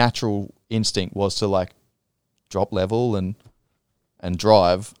react, my natural instinct was to like drop level and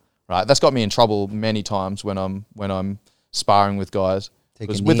drive, right? That's got me in trouble many times when I'm sparring with guys.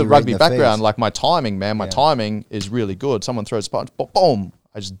 Because with the rugby background, like my timing, man, my timing is really good. Someone throws a punch, boom,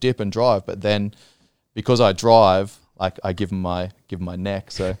 I just dip and drive. But then because I drive, like I give them my neck.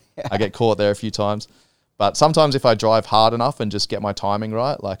 So I get caught there a few times. But sometimes if I drive hard enough and just get my timing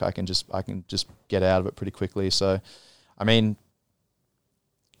right, like I can just get out of it pretty quickly. So, I mean,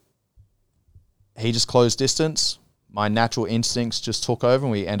 he just closed distance. My natural instincts just took over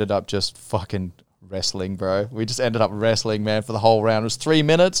and we ended up just fucking wrestling, bro. We just ended up wrestling, man, for the whole round. It was 3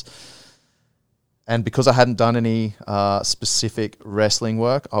 minutes. And because I hadn't done any specific wrestling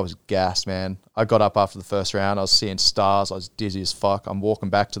work, I was gassed, man. I got up after the first round. I was seeing stars. I was dizzy as fuck. I'm walking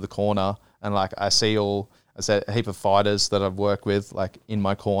back to the corner and like I see a heap of fighters that I've worked with like in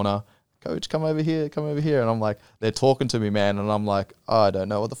my corner. Coach, come over here. And I'm like, they're talking to me, man. And I'm like, oh, I don't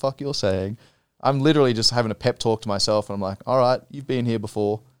know what the fuck you're saying. I'm literally just having a pep talk to myself. And I'm like, all right, you've been here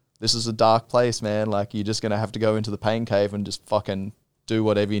before. This is a dark place, man. Like, you're just going to have to go into the pain cave and just fucking do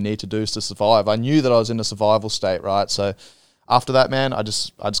whatever you need to do to survive. I knew that I was in a survival state, right? So after that, man, I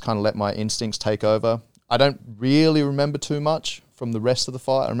just kind of let my instincts take over. I don't really remember too much from the rest of the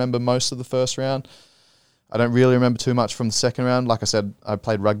fight. I remember most of the first round. I don't really remember too much from the second round. Like I said, I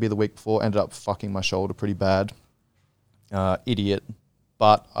played rugby the week before, ended up fucking my shoulder pretty bad. Idiot.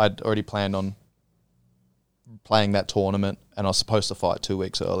 But I'd already planned on playing that tournament and I was supposed to fight 2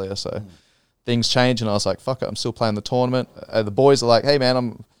 weeks earlier. So things changed and I was like, fuck it, I'm still playing the tournament. The boys are like, hey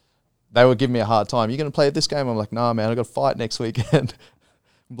man, they were giving me a hard time. You going to play this game? I'm like, nah man, I got to fight next weekend.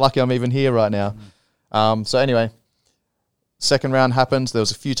 I'm lucky I'm even here right now. So anyway, second round happens. There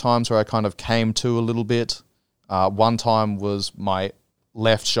was a few times where I kind of came to a little bit. One time was my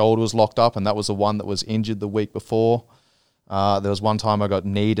left shoulder was locked up and that was the one that was injured the week before. There was one time I got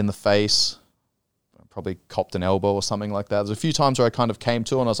kneed in the face. Probably copped an elbow or something like that. There's a few times where I kind of came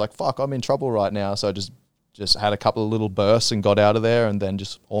to and I was like, fuck, I'm in trouble right now. So I just had a couple of little bursts and got out of there and then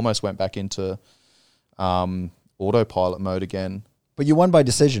just almost went back into autopilot mode again. But you won by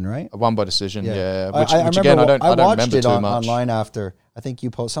decision, right? I won by decision, yeah. Which again, I don't remember too much. Online after. I think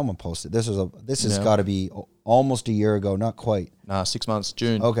someone posted. This has got to be almost a year ago, not quite. Nah, 6 months,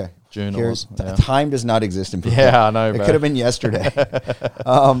 June. Okay. June it was. Yeah. Time does not exist in football. Yeah, I know, bro. It could have been yesterday.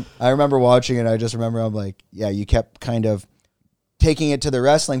 I remember watching it. I just remember I'm like, yeah, you kept kind of taking it to the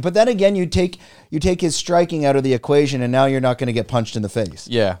wrestling. But then again, you take his striking out of the equation and now you're not going to get punched in the face.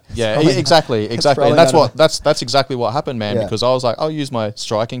 Yeah, exactly. And that's exactly what happened, man, because I was like, I'll use my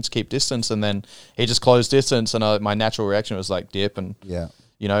striking to keep distance and then he just closed distance and my natural reaction was like dip and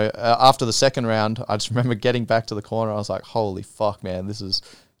after the second round, I just remember getting back to the corner. I was like, holy fuck, man,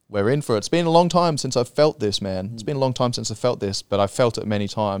 we're in for it. It's been a long time since I've felt this, man. It's been a long time since I felt this, but I felt it many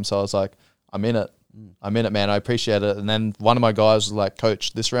times. So I was like, I'm in it. I'm in it, man. I appreciate it. And then one of my guys was like,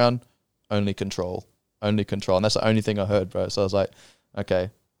 Coach, this round, only control. And that's the only thing I heard, bro. So I was like, okay,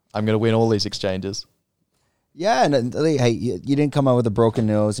 I'm going to win all these exchanges. Yeah, and hey, you didn't come out with a broken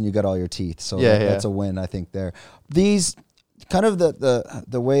nose and you got all your teeth. So that's a win, I think, there. These, kind of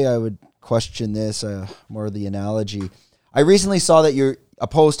the way I would question this, more the analogy, I recently saw that you're a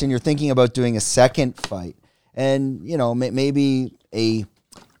post and you're thinking about doing a second fight. And, maybe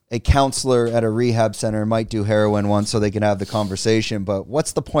a counselor at a rehab center might do heroin once so they can have the conversation, but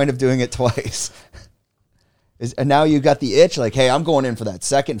what's the point of doing it twice? And now you got the itch, like, hey, I'm going in for that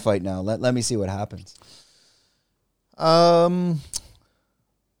second fight now. Let me see what happens.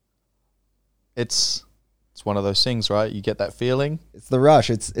 it's one of those things, right? You get that feeling. It's the rush.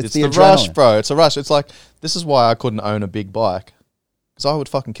 It's the rush, adrenaline. bro. It's a rush. It's like, this is why I couldn't own a big bike, because I would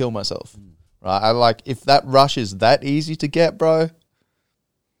fucking kill myself, right? If that rush is that easy to get, bro,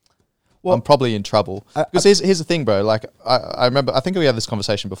 well, I'm probably in trouble. Because here's the thing, bro. Like, I remember, I think we had this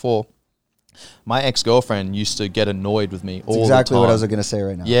conversation before. My ex-girlfriend used to get annoyed with me all the time. Exactly what I was going to say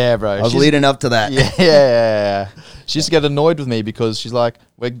right now. Yeah, bro. I was leading up to that. Yeah. She used to get annoyed with me because she's like,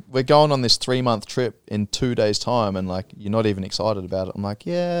 we're going on this 3-month trip in 2 days' time, and like, you're not even excited about it. I'm like,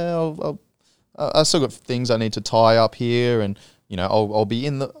 yeah, I still got things I need to tie up here, and you know,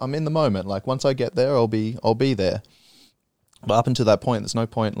 I'm in the moment. Like, once I get there, I'll be there. But up until that point, there's no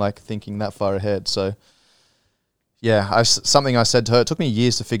point like thinking that far ahead. So yeah, something I said to her, it took me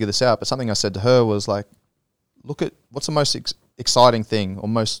years to figure this out, but something I said to her was like, look at what's the most exciting thing or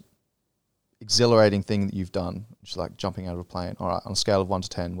most exhilarating thing that you've done. She's like, jumping out of a plane. All right, on a scale of 1 to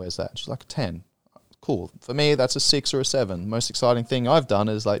 10, where's that? She's like, a 10. Cool. For me, that's a 6 or a 7. Most exciting thing I've done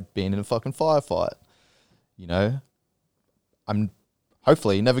is like being in a fucking firefight. You know, I'm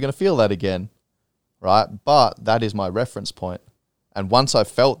hopefully never going to feel that again, right? But that is my reference point. And once I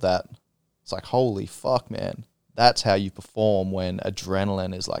felt that, it's like, holy fuck, man. That's how you perform when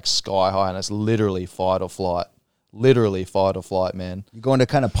adrenaline is like sky high and it's literally fight or flight. Literally fight or flight, man. You go into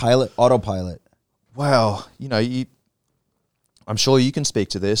kind of autopilot. Well, you know, I'm sure you can speak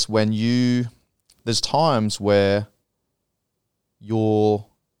to this. There's times where your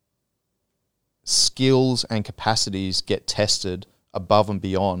skills and capacities get tested above and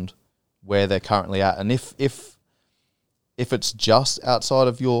beyond where they're currently at. And if it's just outside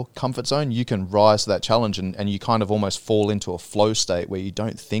of your comfort zone, you can rise to that challenge and you kind of almost fall into a flow state where you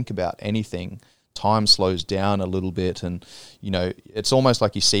don't think about anything. Time slows down a little bit, and you know, it's almost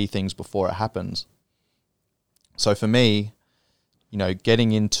like you see things before it happens. So for me, you know,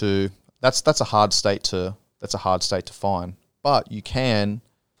 getting into that's a hard state to find, but you can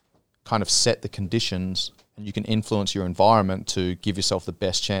kind of set the conditions and you can influence your environment to give yourself the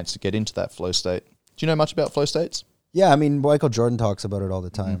best chance to get into that flow state. Do you know much about flow states? Yeah, I mean, Michael Jordan talks about it all the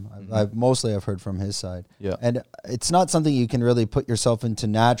time. Mm-hmm. I've heard from his side. Yeah. And it's not something you can really put yourself into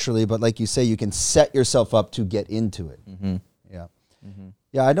naturally, but like you say, you can set yourself up to get into it. Mm-hmm. Yeah. Mm-hmm.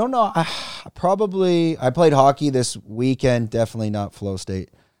 Yeah, I don't know. I played hockey this weekend, definitely not flow state.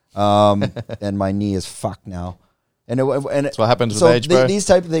 And my knee is fucked now. And that's what happens with age, bro. These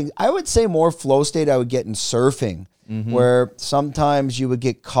type of things. I would say more flow state I would get in surfing, where sometimes you would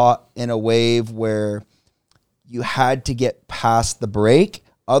get caught in a wave where you had to get past the break.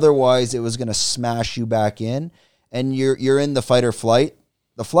 Otherwise, it was going to smash you back in. And you're in the fight or flight.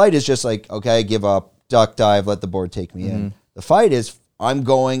 The flight is just like, okay, give up, duck, dive, let the board take me in. The fight is, I'm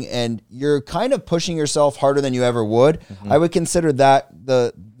going, and you're kind of pushing yourself harder than you ever would. I would consider that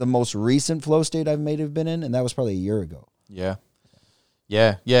the most recent flow state I may have been in, and that was probably a year ago. Yeah,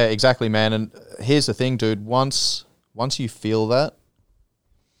 exactly, man. And here's the thing, dude. Once you feel that,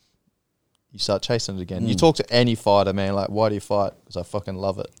 you start chasing it again. You talk to any fighter, man, like, why do you fight? Because I fucking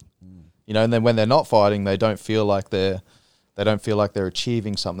love it. You know, and then when they're not fighting, they don't feel like they're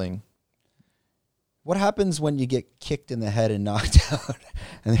achieving something. What happens when you get kicked in the head and knocked out?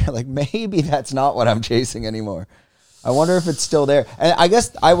 And they're like, maybe that's not what I'm chasing anymore. I wonder if it's still there. And I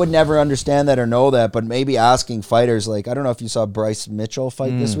guess I would never understand that or know that, but maybe asking fighters, like, I don't know if you saw Bryce Mitchell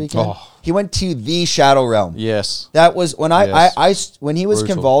fight this weekend. Oh. He went to the Shadow Realm. Yes. That was when when he was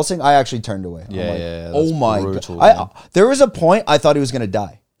convulsing, I actually turned away. Yeah, oh my God. There was a point I thought he was going to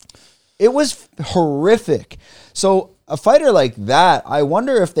die. It was horrific. So a fighter like that, I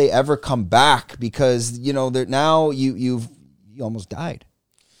wonder if they ever come back, because, you know, now you almost died.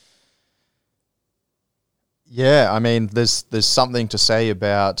 Yeah, I mean, there's something to say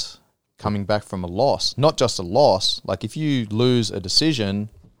about coming back from a loss. Not just a loss. Like, if you lose a decision,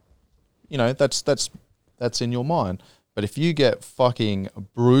 you know, that's in your mind. But if you get fucking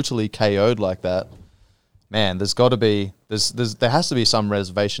brutally KO'd like that, man, there has to be some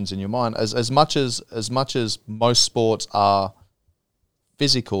reservations in your mind. As much as most sports are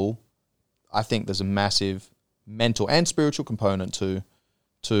physical, I think there's a massive mental and spiritual component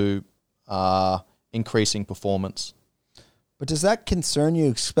to increasing performance. But does that concern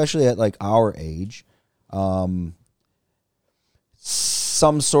you, especially at like our age?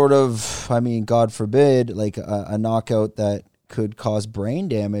 Some sort of, I mean, God forbid, like a knockout that could cause brain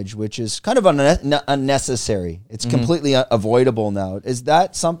damage, which is kind of unnecessary. It's completely avoidable now. Is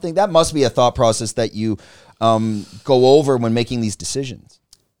that something that must be a thought process that you go over when making these decisions?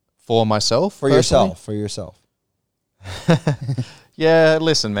 For myself, for yourself. Yeah,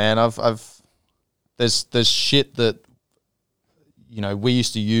 listen, man. There's shit that we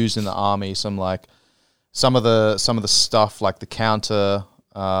used to use in the army some of the stuff like the counter,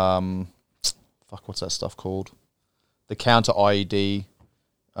 what's that stuff called? The counter IED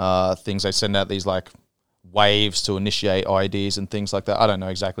things. They send out these like waves to initiate IEDs and things like that. I don't know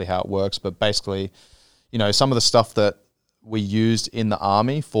exactly how it works, but basically, some of the stuff that we used in the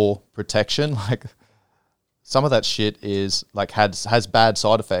army for protection, like some of that shit is like has bad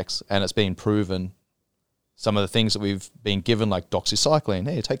side effects, and it's been proven. Some of the things that we've been given, like doxycycline,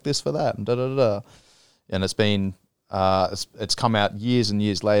 hey, take this for that, and and it's been it's come out years and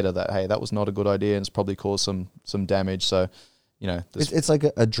years later that hey, that was not a good idea, and it's probably caused some damage. So, it's like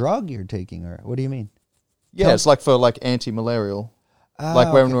a drug you're taking, or what do you mean? Yeah, it's like for like anti-malarial.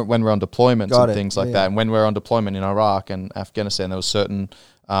 Like when we're on deployments and things like that. And when we're on deployment in Iraq and Afghanistan, there were certain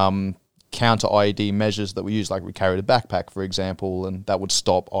counter IED measures that we used. Like we carried a backpack, for example, and that would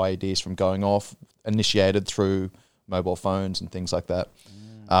stop IEDs from going off, initiated through mobile phones and things like that.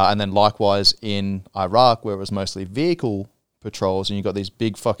 And then likewise in Iraq, where it was mostly vehicle patrols, and you got these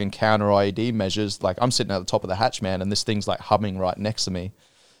big fucking counter IED measures. Like I'm sitting at the top of the hatch, man, and this thing's like humming right next to me.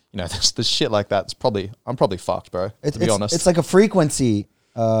 This shit like that. I'm probably fucked, bro. To be honest, it's like a frequency.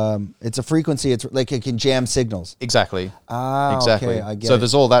 It's a frequency. It's like it can jam signals. Exactly. Exactly. Okay, I get so it.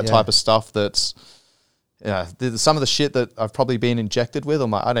 There's all that type of stuff. That's some of the shit that I've probably been injected with.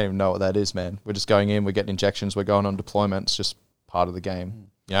 I'm like, I don't even know what that is, man. We're just going in. We're getting injections. We're going on deployment. It's just part of the game.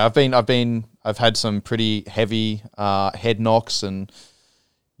 I've had some pretty heavy head knocks and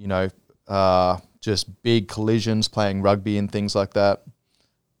just big collisions playing rugby and things like that.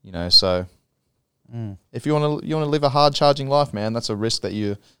 So if you want to live a hard charging life, man, that's a risk that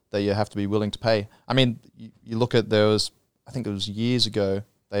you have to be willing to pay. I mean, you look at I think it was years ago,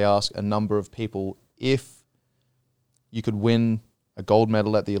 they asked a number of people if you could win a gold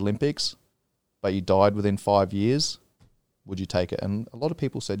medal at the Olympics, but you died within 5 years, would you take it? And a lot of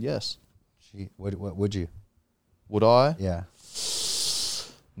people said yes. Gee, what would you? Would I? Yeah.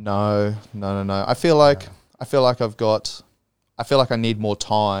 No. I feel like I need more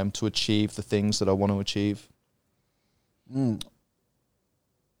time to achieve the things that I want to achieve.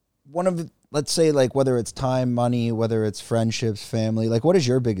 Let's say, like, whether it's time, money, whether it's friendships, family, like, what is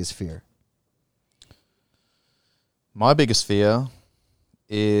your biggest fear? My biggest fear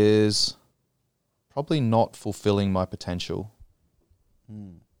is probably not fulfilling my potential.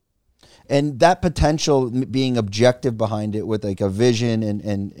 And that potential being objective behind it with like a vision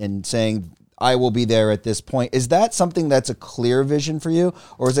and saying, I will be there at this point. Is that something that's a clear vision for you?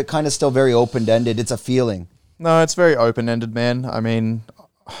 Or is it kind of still very open-ended? It's a feeling. No, it's very open-ended, man. I mean,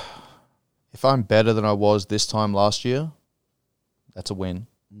 if I'm better than I was this time last year, that's a win.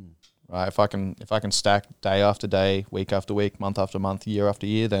 Right? If I can stack day after day, week after week, month after month, year after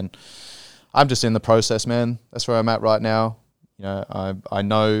year, then I'm just in the process, man. That's where I'm at right now. I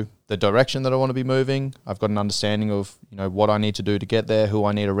know the direction that I want to be moving. I've got an understanding of, what I need to do to get there, who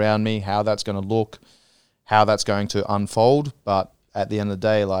I need around me, how that's going to look, how that's going to unfold. But at the end of the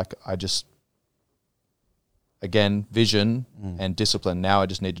day, like again, vision and discipline. Now I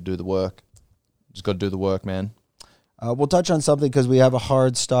just need to do the work. Just got to do the work, man. We'll touch on something because we have a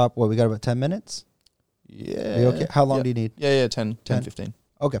hard stop. We got about 10 minutes? Yeah. Are you okay? How long do you need? Yeah, 10, 15.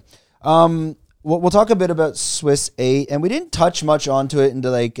 Okay. We'll talk a bit about Swiss 8, and we didn't touch much onto it into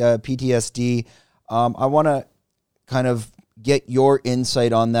like PTSD. I want to kind of get your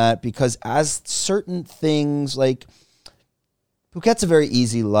insight on that because as certain things like Phuket's a very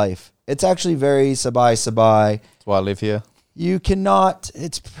easy life. It's actually very sabai. That's why I live here. You cannot.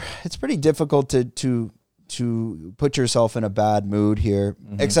 It's pretty difficult to put yourself in a bad mood here,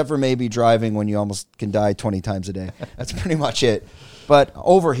 except for maybe driving when you almost can die 20 times a day. That's pretty much it. But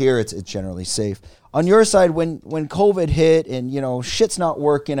over here, it's generally safe. On your side, when COVID hit and shit's not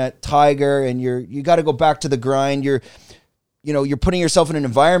working at Tiger and you got to go back to the grind, you're putting yourself in an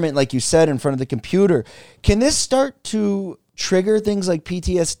environment like you said in front of the computer. Can this start to trigger things like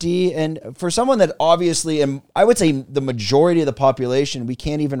PTSD? And for someone that obviously, and I would say the majority of the population, we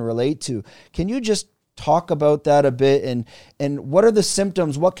can't even relate to. Can you just talk about that a bit and what are the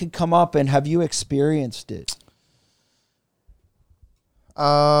symptoms? What could come up, and have you experienced it?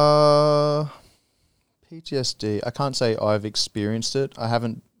 PTSD. I can't say I've experienced it. I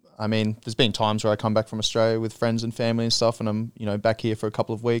haven't. I mean, there's been times where I come back from Australia with friends and family and stuff, and I'm, back here for a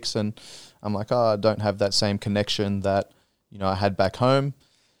couple of weeks, and I'm like, I don't have that same connection that, I had back home.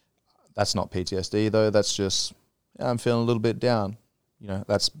 That's not PTSD though. That's just, I'm feeling a little bit down.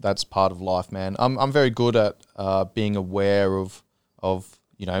 That's part of life, man. I'm very good at being aware of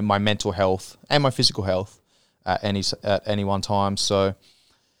my mental health and my physical health at any one time. So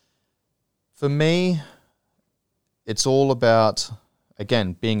for me, it's all about,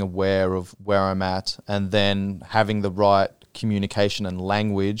 again, being aware of where I'm at and then having the right communication and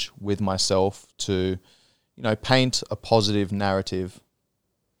language with myself to, paint a positive narrative.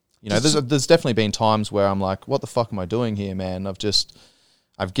 There's definitely been times where I'm like, what the fuck am I doing here, man?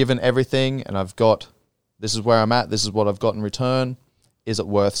 I've given everything and this is where I'm at. This is what I've got in return. Is it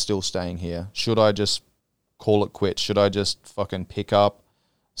worth still staying here? Should I just call it quits? Should I just fucking pick up,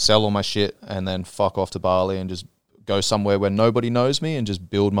 sell all my shit and then fuck off to Bali and just go somewhere where nobody knows me and just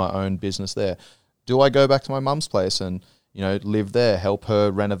build my own business there? Do I go back to my mum's place and, live there, help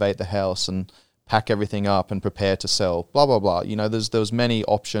her renovate the house and pack everything up and prepare to sell, blah, blah, blah. there was many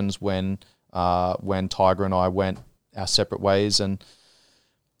options when Tiger and I went our separate ways. And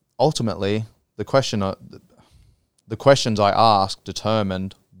ultimately the questions I asked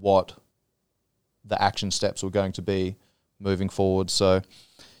determined what the action steps were going to be moving forward. So,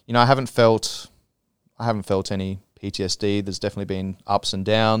 I haven't felt any PTSD. There's definitely been ups and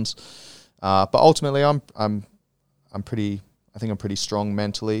downs, but ultimately, I think I'm pretty strong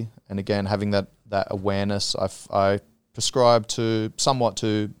mentally. And again, having that awareness, I prescribe somewhat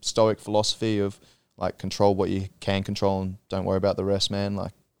to Stoic philosophy of like control what you can control and don't worry about the rest, man.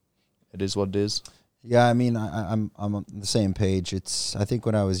 Like it is what it is. Yeah, I mean, I'm on the same page. I think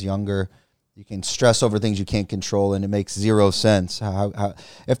when I was younger, you can stress over things you can't control, and it makes zero sense.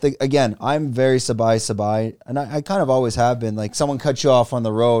 Again, I'm very sabai, and I kind of always have been. Like someone cuts you off on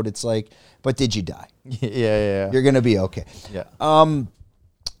the road, it's like, but did you die? Yeah. You're gonna be okay. Yeah.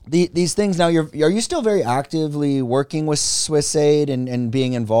 These things now. Are you still very actively working with Swiss Aid and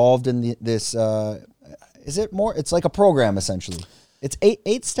being involved in this? Is it more? It's like a program essentially. It's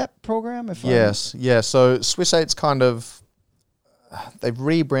eight-step program. Yes. So Swiss Eight's kind of, they've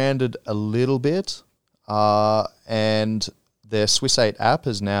rebranded a little bit, and their Swiss 8 app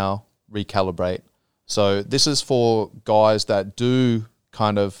is now Recalibrate. So this is for guys that do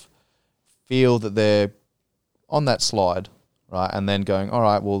kind of feel that they're on that slide, right? And then going, all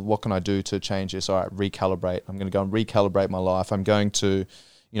right, well, what can I do to change this? All right, recalibrate. I'm going to go and recalibrate my life. I'm going to,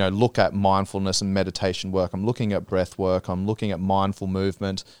 look at mindfulness and meditation work. I'm looking at breath work. I'm looking at mindful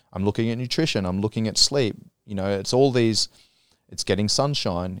movement. I'm looking at nutrition. I'm looking at sleep. It's all these. It's getting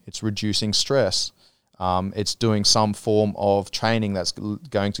sunshine. It's reducing stress. It's doing some form of training that's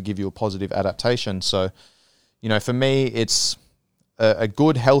going to give you a positive adaptation. So, for me, it's a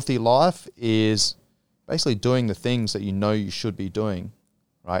good, healthy life is basically doing the things that you should be doing,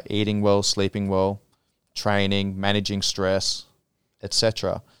 right? Eating well, sleeping well, training, managing stress,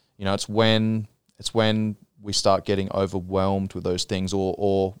 etc. It's when we start getting overwhelmed with those things,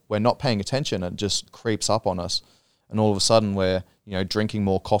 or we're not paying attention. It just creeps up on us. And all of a sudden we're, drinking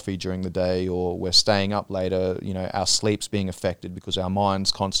more coffee during the day, or we're staying up later, our sleep's being affected because our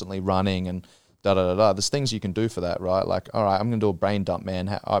mind's constantly running and da-da-da-da. There's things you can do for that, right? Like, all right, I'm going to do a brain dump,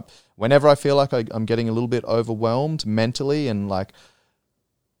 man. Whenever I feel like I'm getting a little bit overwhelmed mentally and like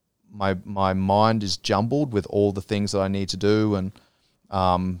my mind is jumbled with all the things that I need to do and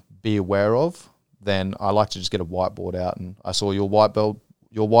be aware of, then I like to just get a whiteboard out. And I saw your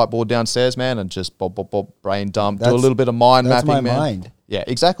whiteboard downstairs, man, and just bob, brain dump, do a little bit of mind mapping, man. That's my mind. Yeah,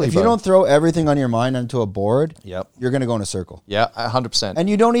 exactly. If you don't throw everything on your mind onto a board, you're going to go in a circle. Yeah, 100%. And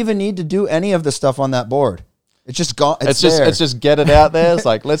you don't even need to do any of the stuff on that board. It's just gone. It's just get it out there. It's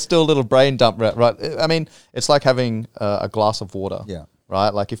like, let's do a little brain dump, right? I mean, it's like having a glass of water. Yeah.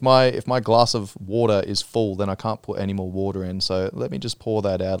 Right? Like if my glass of water is full, then I can't put any more water in. So let me just pour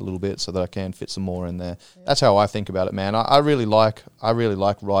that out a little bit so that I can fit some more in there. Yeah. That's how I think about it, man. I really like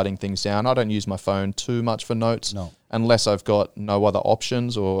writing things down. I don't use my phone too much for notes, unless I've got no other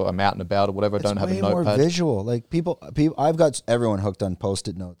options or I'm out and about or whatever. I don't have a notepad. It's way more visual. Like people, I've got everyone hooked on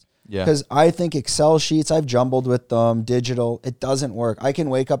Post-it notes. Yeah. Because I think Excel sheets, I've jumbled with them, digital, it doesn't work. I can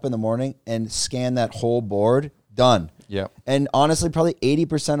wake up in the morning and scan that whole board, done. Yeah. And honestly, probably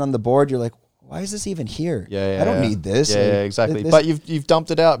 80% on the board, you're like, why is this even here? Yeah, I don't need this. Yeah, exactly. But you've dumped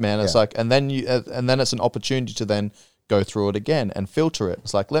it out, man. It's like, and then it's an opportunity to then go through it again and filter it.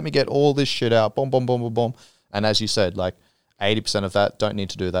 It's like, let me get all this shit out, boom, boom, boom, boom, boom. And as you said, like 80% of that, don't need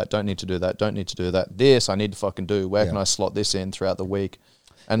to do that, don't need to do that, don't need to do that. This I need to fucking do. Where can I slot this in throughout the week?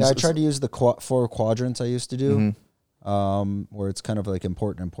 And I tried to use the 4 quadrants I used to do. Where it's kind of like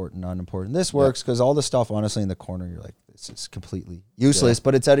important, non-important. This works because all the stuff, honestly, in the corner, you're like, this is completely useless,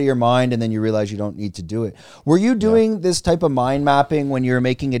 but it's out of your mind, and then you realize you don't need to do it. Were you doing this type of mind mapping when you were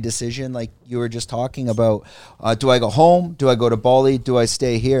making a decision, like you were just talking about, do I go home? Do I go to Bali? Do I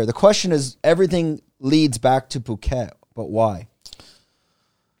stay here? The question is, everything leads back to Phuket, but why?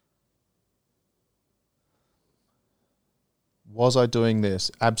 Was I doing this?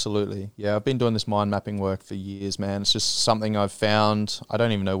 Absolutely. Yeah, I've been doing this mind mapping work for years, man. It's just something I've found. I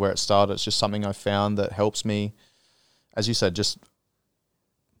don't even know where it started. It's just something I found that helps me, as you said, just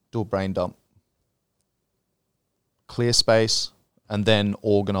do a brain dump. Clear space and then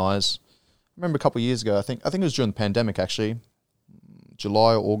organize. I remember a couple of years ago, I think it was during the pandemic actually,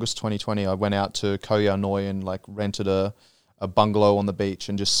 July or August 2020, I went out to Koh Noi and like rented a bungalow on the beach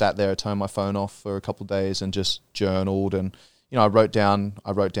and just sat there, turned my phone off for a couple of days and just journaled. And you know, I wrote down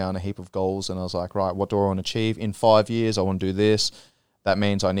a heap of goals, and I was like, right, what do I want to achieve in 5 years? I want to do this. That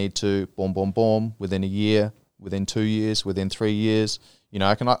means I need to boom within a year, within 2 years, within 3 years. You know,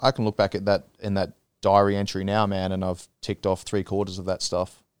 I can look back at that in that diary entry now, man, and I've ticked off 3/4 of that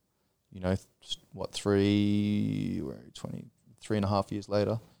stuff. You know, 3.5 years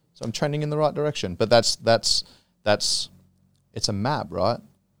later. So I'm trending in the right direction. But that's it's a map, right?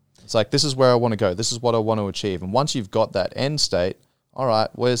 It's like, this is where I want to go. This is what I want to achieve. And once you've got that end state, all right,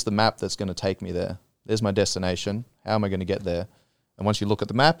 where's the map that's going to take me there? There's my destination. How am I going to get there? And once you look at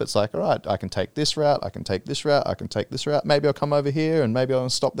the map, it's like, all right, I can take this route. I can take this route. I can take this route. Maybe I'll come over here and maybe I'll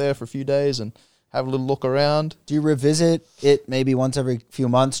stop there for a few days and have a little look around. Do you revisit it maybe once every few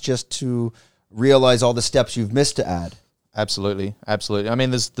months just to realize all the steps you've missed to add? Absolutely. I mean,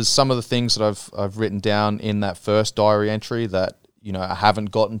 there's some of the things that I've written down in that first diary entry that, you know, I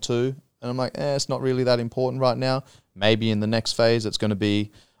haven't gotten to, and I'm like, it's not really that important right now. Maybe in the next phase, it's going to be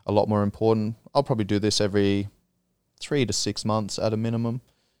a lot more important. I'll probably do this every 3 to 6 months at a minimum.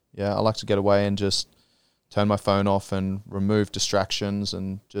 Yeah, I like to get away and just turn my phone off and remove distractions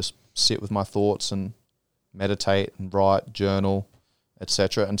and just sit with my thoughts and meditate and write, journal,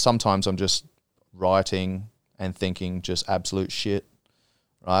 etc. And sometimes I'm just writing and thinking just absolute shit,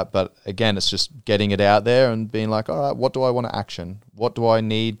 right? But again, it's just getting it out there and being like, all right, what do I want to action? What do I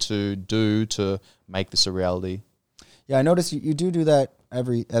need to do to make this a reality? Yeah, I noticed you do that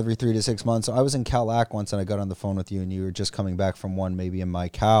every 3 to 6 months. So I was in Calac once and I got on the phone with you and you were just coming back from one maybe in my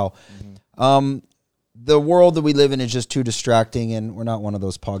cow. Mm-hmm. The world that we live in is just too distracting, and we're not one of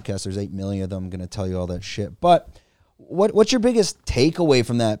those podcasts. There's 8 million of them going to tell you all that shit. But what's your biggest takeaway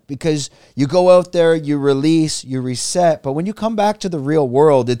from that? Because you go out there, you release, you reset, but when you come back to the real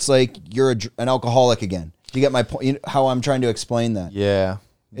world, it's like you're an alcoholic again. Do you get my point? You know, how I'm trying to explain that? Yeah.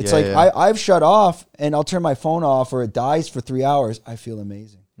 It's I've shut off, and I'll turn my phone off or it dies for 3 hours. I feel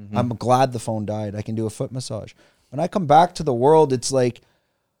amazing. Mm-hmm. I'm glad the phone died. I can do a foot massage. When I come back to the world, it's like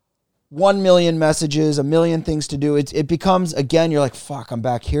 1 million messages, a million things to do. It becomes, again, you're like, fuck, I'm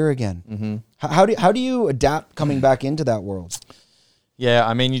back here again. Mm-hmm. How do you adapt coming back into that world? Yeah,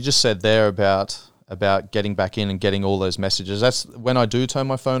 I mean, you just said there about getting back in and getting all those messages. That's when I do turn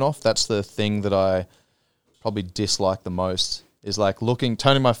my phone off. That's the thing that I probably dislike the most, is like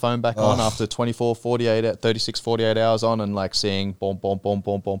turning my phone back on after 36, 48 hours on, and like seeing boom.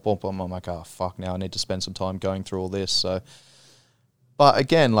 I'm like, oh, fuck, now I need to spend some time going through all this. So, but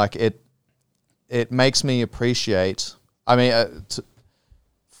again, like it makes me appreciate, I mean,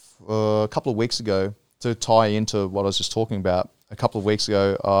 a couple of weeks ago, to tie into what I was just talking about, a couple of weeks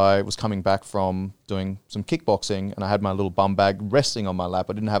ago, I was coming back from doing some kickboxing and I had my little bum bag resting on my lap.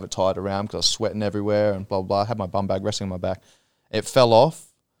 I didn't have it tied around because I was sweating everywhere and blah, blah. I had my bum bag resting on my back. It fell off.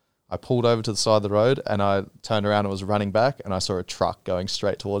 I pulled over to the side of the road and I turned around and was running back and I saw a truck going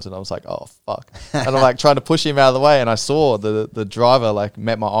straight towards it and I was like, oh, fuck. And I'm like trying to push him out of the way and I saw the driver like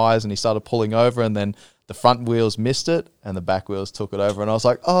met my eyes and he started pulling over and then the front wheels missed it and the back wheels took it over and I was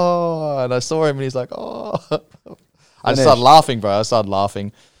like, oh, and I saw him and he's like, oh. I just started laughing, bro. I started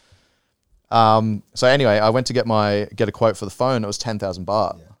laughing. So anyway, I went to get a quote for the phone. It was 10,000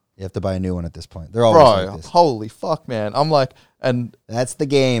 baht. Yeah. You have to buy a new one at this point. They're always like this. Holy fuck, man. I'm like, and that's the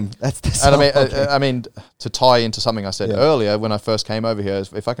game. That's the. And I mean, to tie into something I said earlier when I first came over here,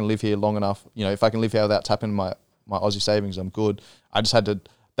 if I can live here long enough, you know, if I can live here without tapping my Aussie savings, I'm good. I just had to.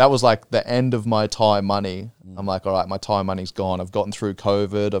 That was like the end of my Thai money. I'm like, all right, my Thai money's gone. I've gotten through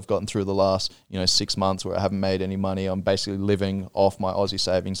COVID. I've gotten through the last, 6 months where I haven't made any money. I'm basically living off my Aussie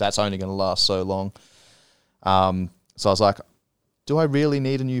savings. That's only going to last so long. So I was like, do I really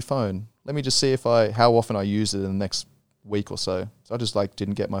need a new phone? Let me just see how often I use it in the next week or so. So I just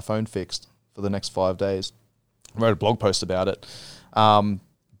didn't get my phone fixed for the next 5 days. I wrote a blog post about it.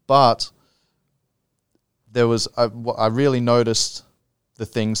 But there was, I really noticed the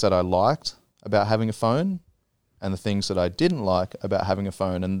things that I liked about having a phone and the things that I didn't like about having a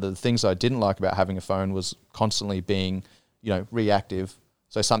phone. And the things I didn't like about having a phone was constantly being, reactive.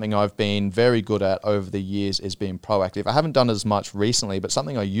 So something I've been very good at over the years is being proactive. I haven't done as much recently, but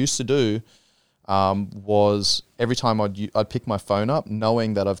something I used to do was every time I'd pick my phone up,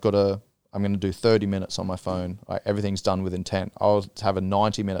 knowing that I've got a I'm going to do 30 minutes on my phone. Like, everything's done with intent. I'll have a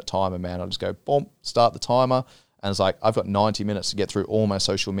 90-minute timer, man. I'll just go, boom, start the timer. And it's like, I've got 90 minutes to get through all my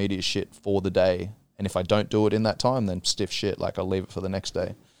social media shit for the day. And if I don't do it in that time, then stiff shit. Like, I'll leave it for the next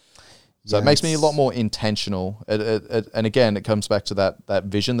day. So it makes me a lot more intentional. And again, it comes back to that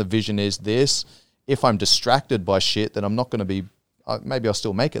vision. The vision is this. If I'm distracted by shit, then I'm not going to be, maybe I'll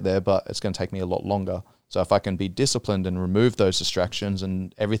still make it there, but it's going to take me a lot longer. So if I can be disciplined and remove those distractions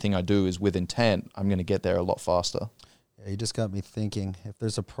and everything I do is with intent, I'm going to get there a lot faster. Yeah, you just got me thinking, if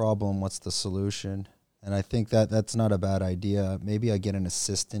there's a problem, what's the solution? And I think that's not a bad idea. Maybe I get an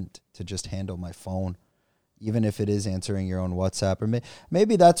assistant to just handle my phone, even if it is answering your own WhatsApp. Or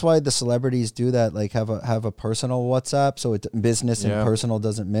maybe that's why the celebrities do that, like have a personal WhatsApp, so business and personal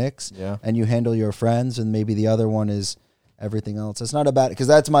doesn't mix. Yeah. And you handle your friends, and maybe the other one is everything else. It's not a bad, because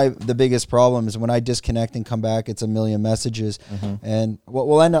that's the biggest problem is when I disconnect and come back, it's a million messages. And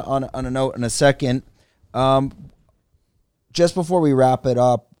we'll end on a note in a second. Just before we wrap it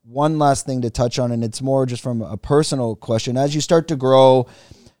up, one last thing to touch on, and it's more just from a personal question. As you start to grow,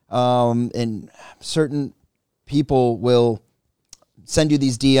 and certain people will send you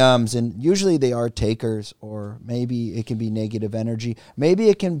these DMs, and usually they are takers, or maybe it can be negative energy. Maybe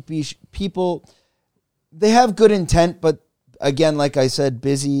it can be people, they have good intent, but again, like I said,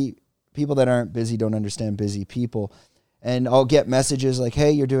 busy people that aren't busy don't understand busy people. And I'll get messages like,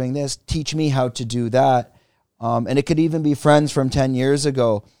 hey, you're doing this, teach me how to do that. And it could even be friends from 10 years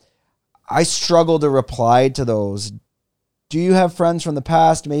ago. I struggle to reply to those. Do you have friends from the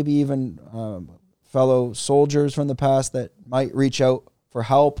past, maybe even fellow soldiers from the past that might reach out for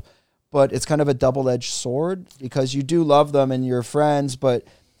help? But it's kind of a double-edged sword, because you do love them and you're friends, but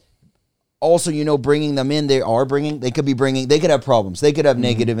also, bringing them in, they could have problems. They could have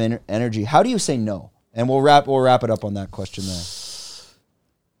negative energy. How do you say no? And we'll wrap it up on that question there.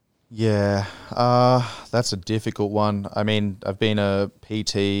 Yeah, that's a difficult one. I mean, I've been a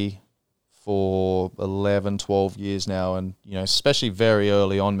PT for 11, 12 years now. And, especially very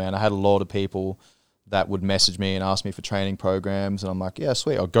early on, man, I had a lot of people that would message me and ask me for training programs. And I'm like, yeah,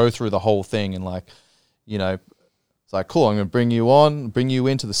 sweet. I'll go through the whole thing. And it's like, cool, I'm going to bring you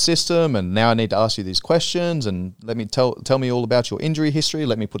into the system. And now I need to ask you these questions, and let me tell me all about your injury history.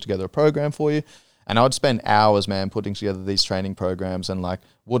 Let me put together a program for you. And I would spend hours, man, putting together these training programs, and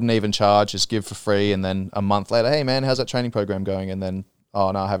wouldn't even charge, just give for free. And then a month later, hey man, how's that training program going? And then,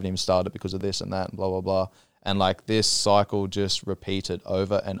 oh no, I haven't even started because of this and that and blah, blah, blah. And this cycle just repeated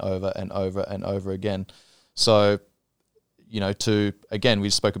over and over and over and over again. So, again,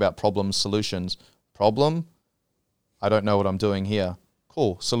 we spoke about problems, solutions. Problem, I don't know what I'm doing here.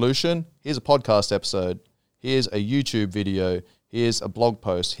 Cool. Solution, here's a podcast episode. Here's a YouTube video. Here's a blog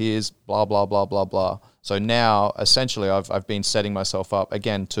post. Here's blah, blah, blah, blah, blah. So now, essentially, I've been setting myself up,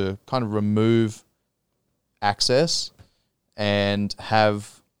 again, to kind of remove access and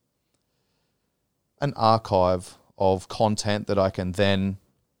have an archive of content that I can then,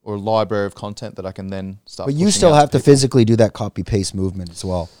 or a library of content that I can then start. But you still have to physically do that copy-paste movement as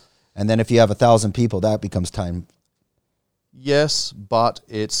well. And then if you have 1,000 people, that becomes time. Yes, but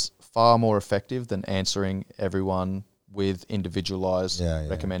it's far more effective than answering everyone with individualized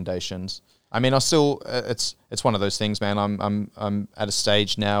recommendations. I mean, I still, it's one of those things, man. I'm at a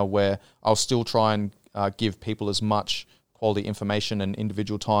stage now where I'll still try and give people as much quality information and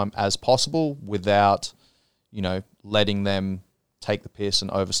individual time as possible without, letting them take the piss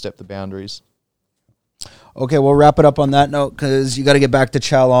and overstep the boundaries. Okay, we'll wrap it up on that note, because you got to get back to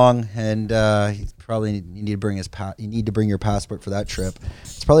Chalong, and you need to bring your passport for that trip.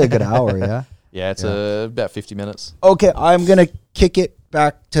 It's probably a good hour, yeah? Yeah, it's about 50 minutes. Okay, I'm going to kick it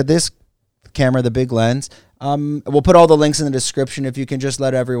back to this camera, the big lens. We'll put all the links in the description. If you can just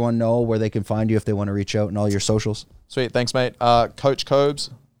let everyone know where they can find you if they want to reach out, and all your socials. Sweet, thanks, mate. Coach Kobes,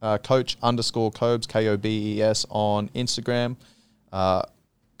 Coach_Kobes, KOBES on Instagram.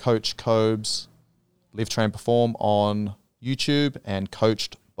 Coach Kobes, Live, Train, Perform on YouTube, and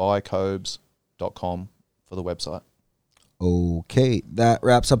coachedbykobes.com for the website. Okay, that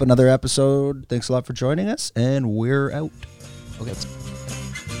wraps up another episode. Thanks a lot for joining us, and we're out. Okay.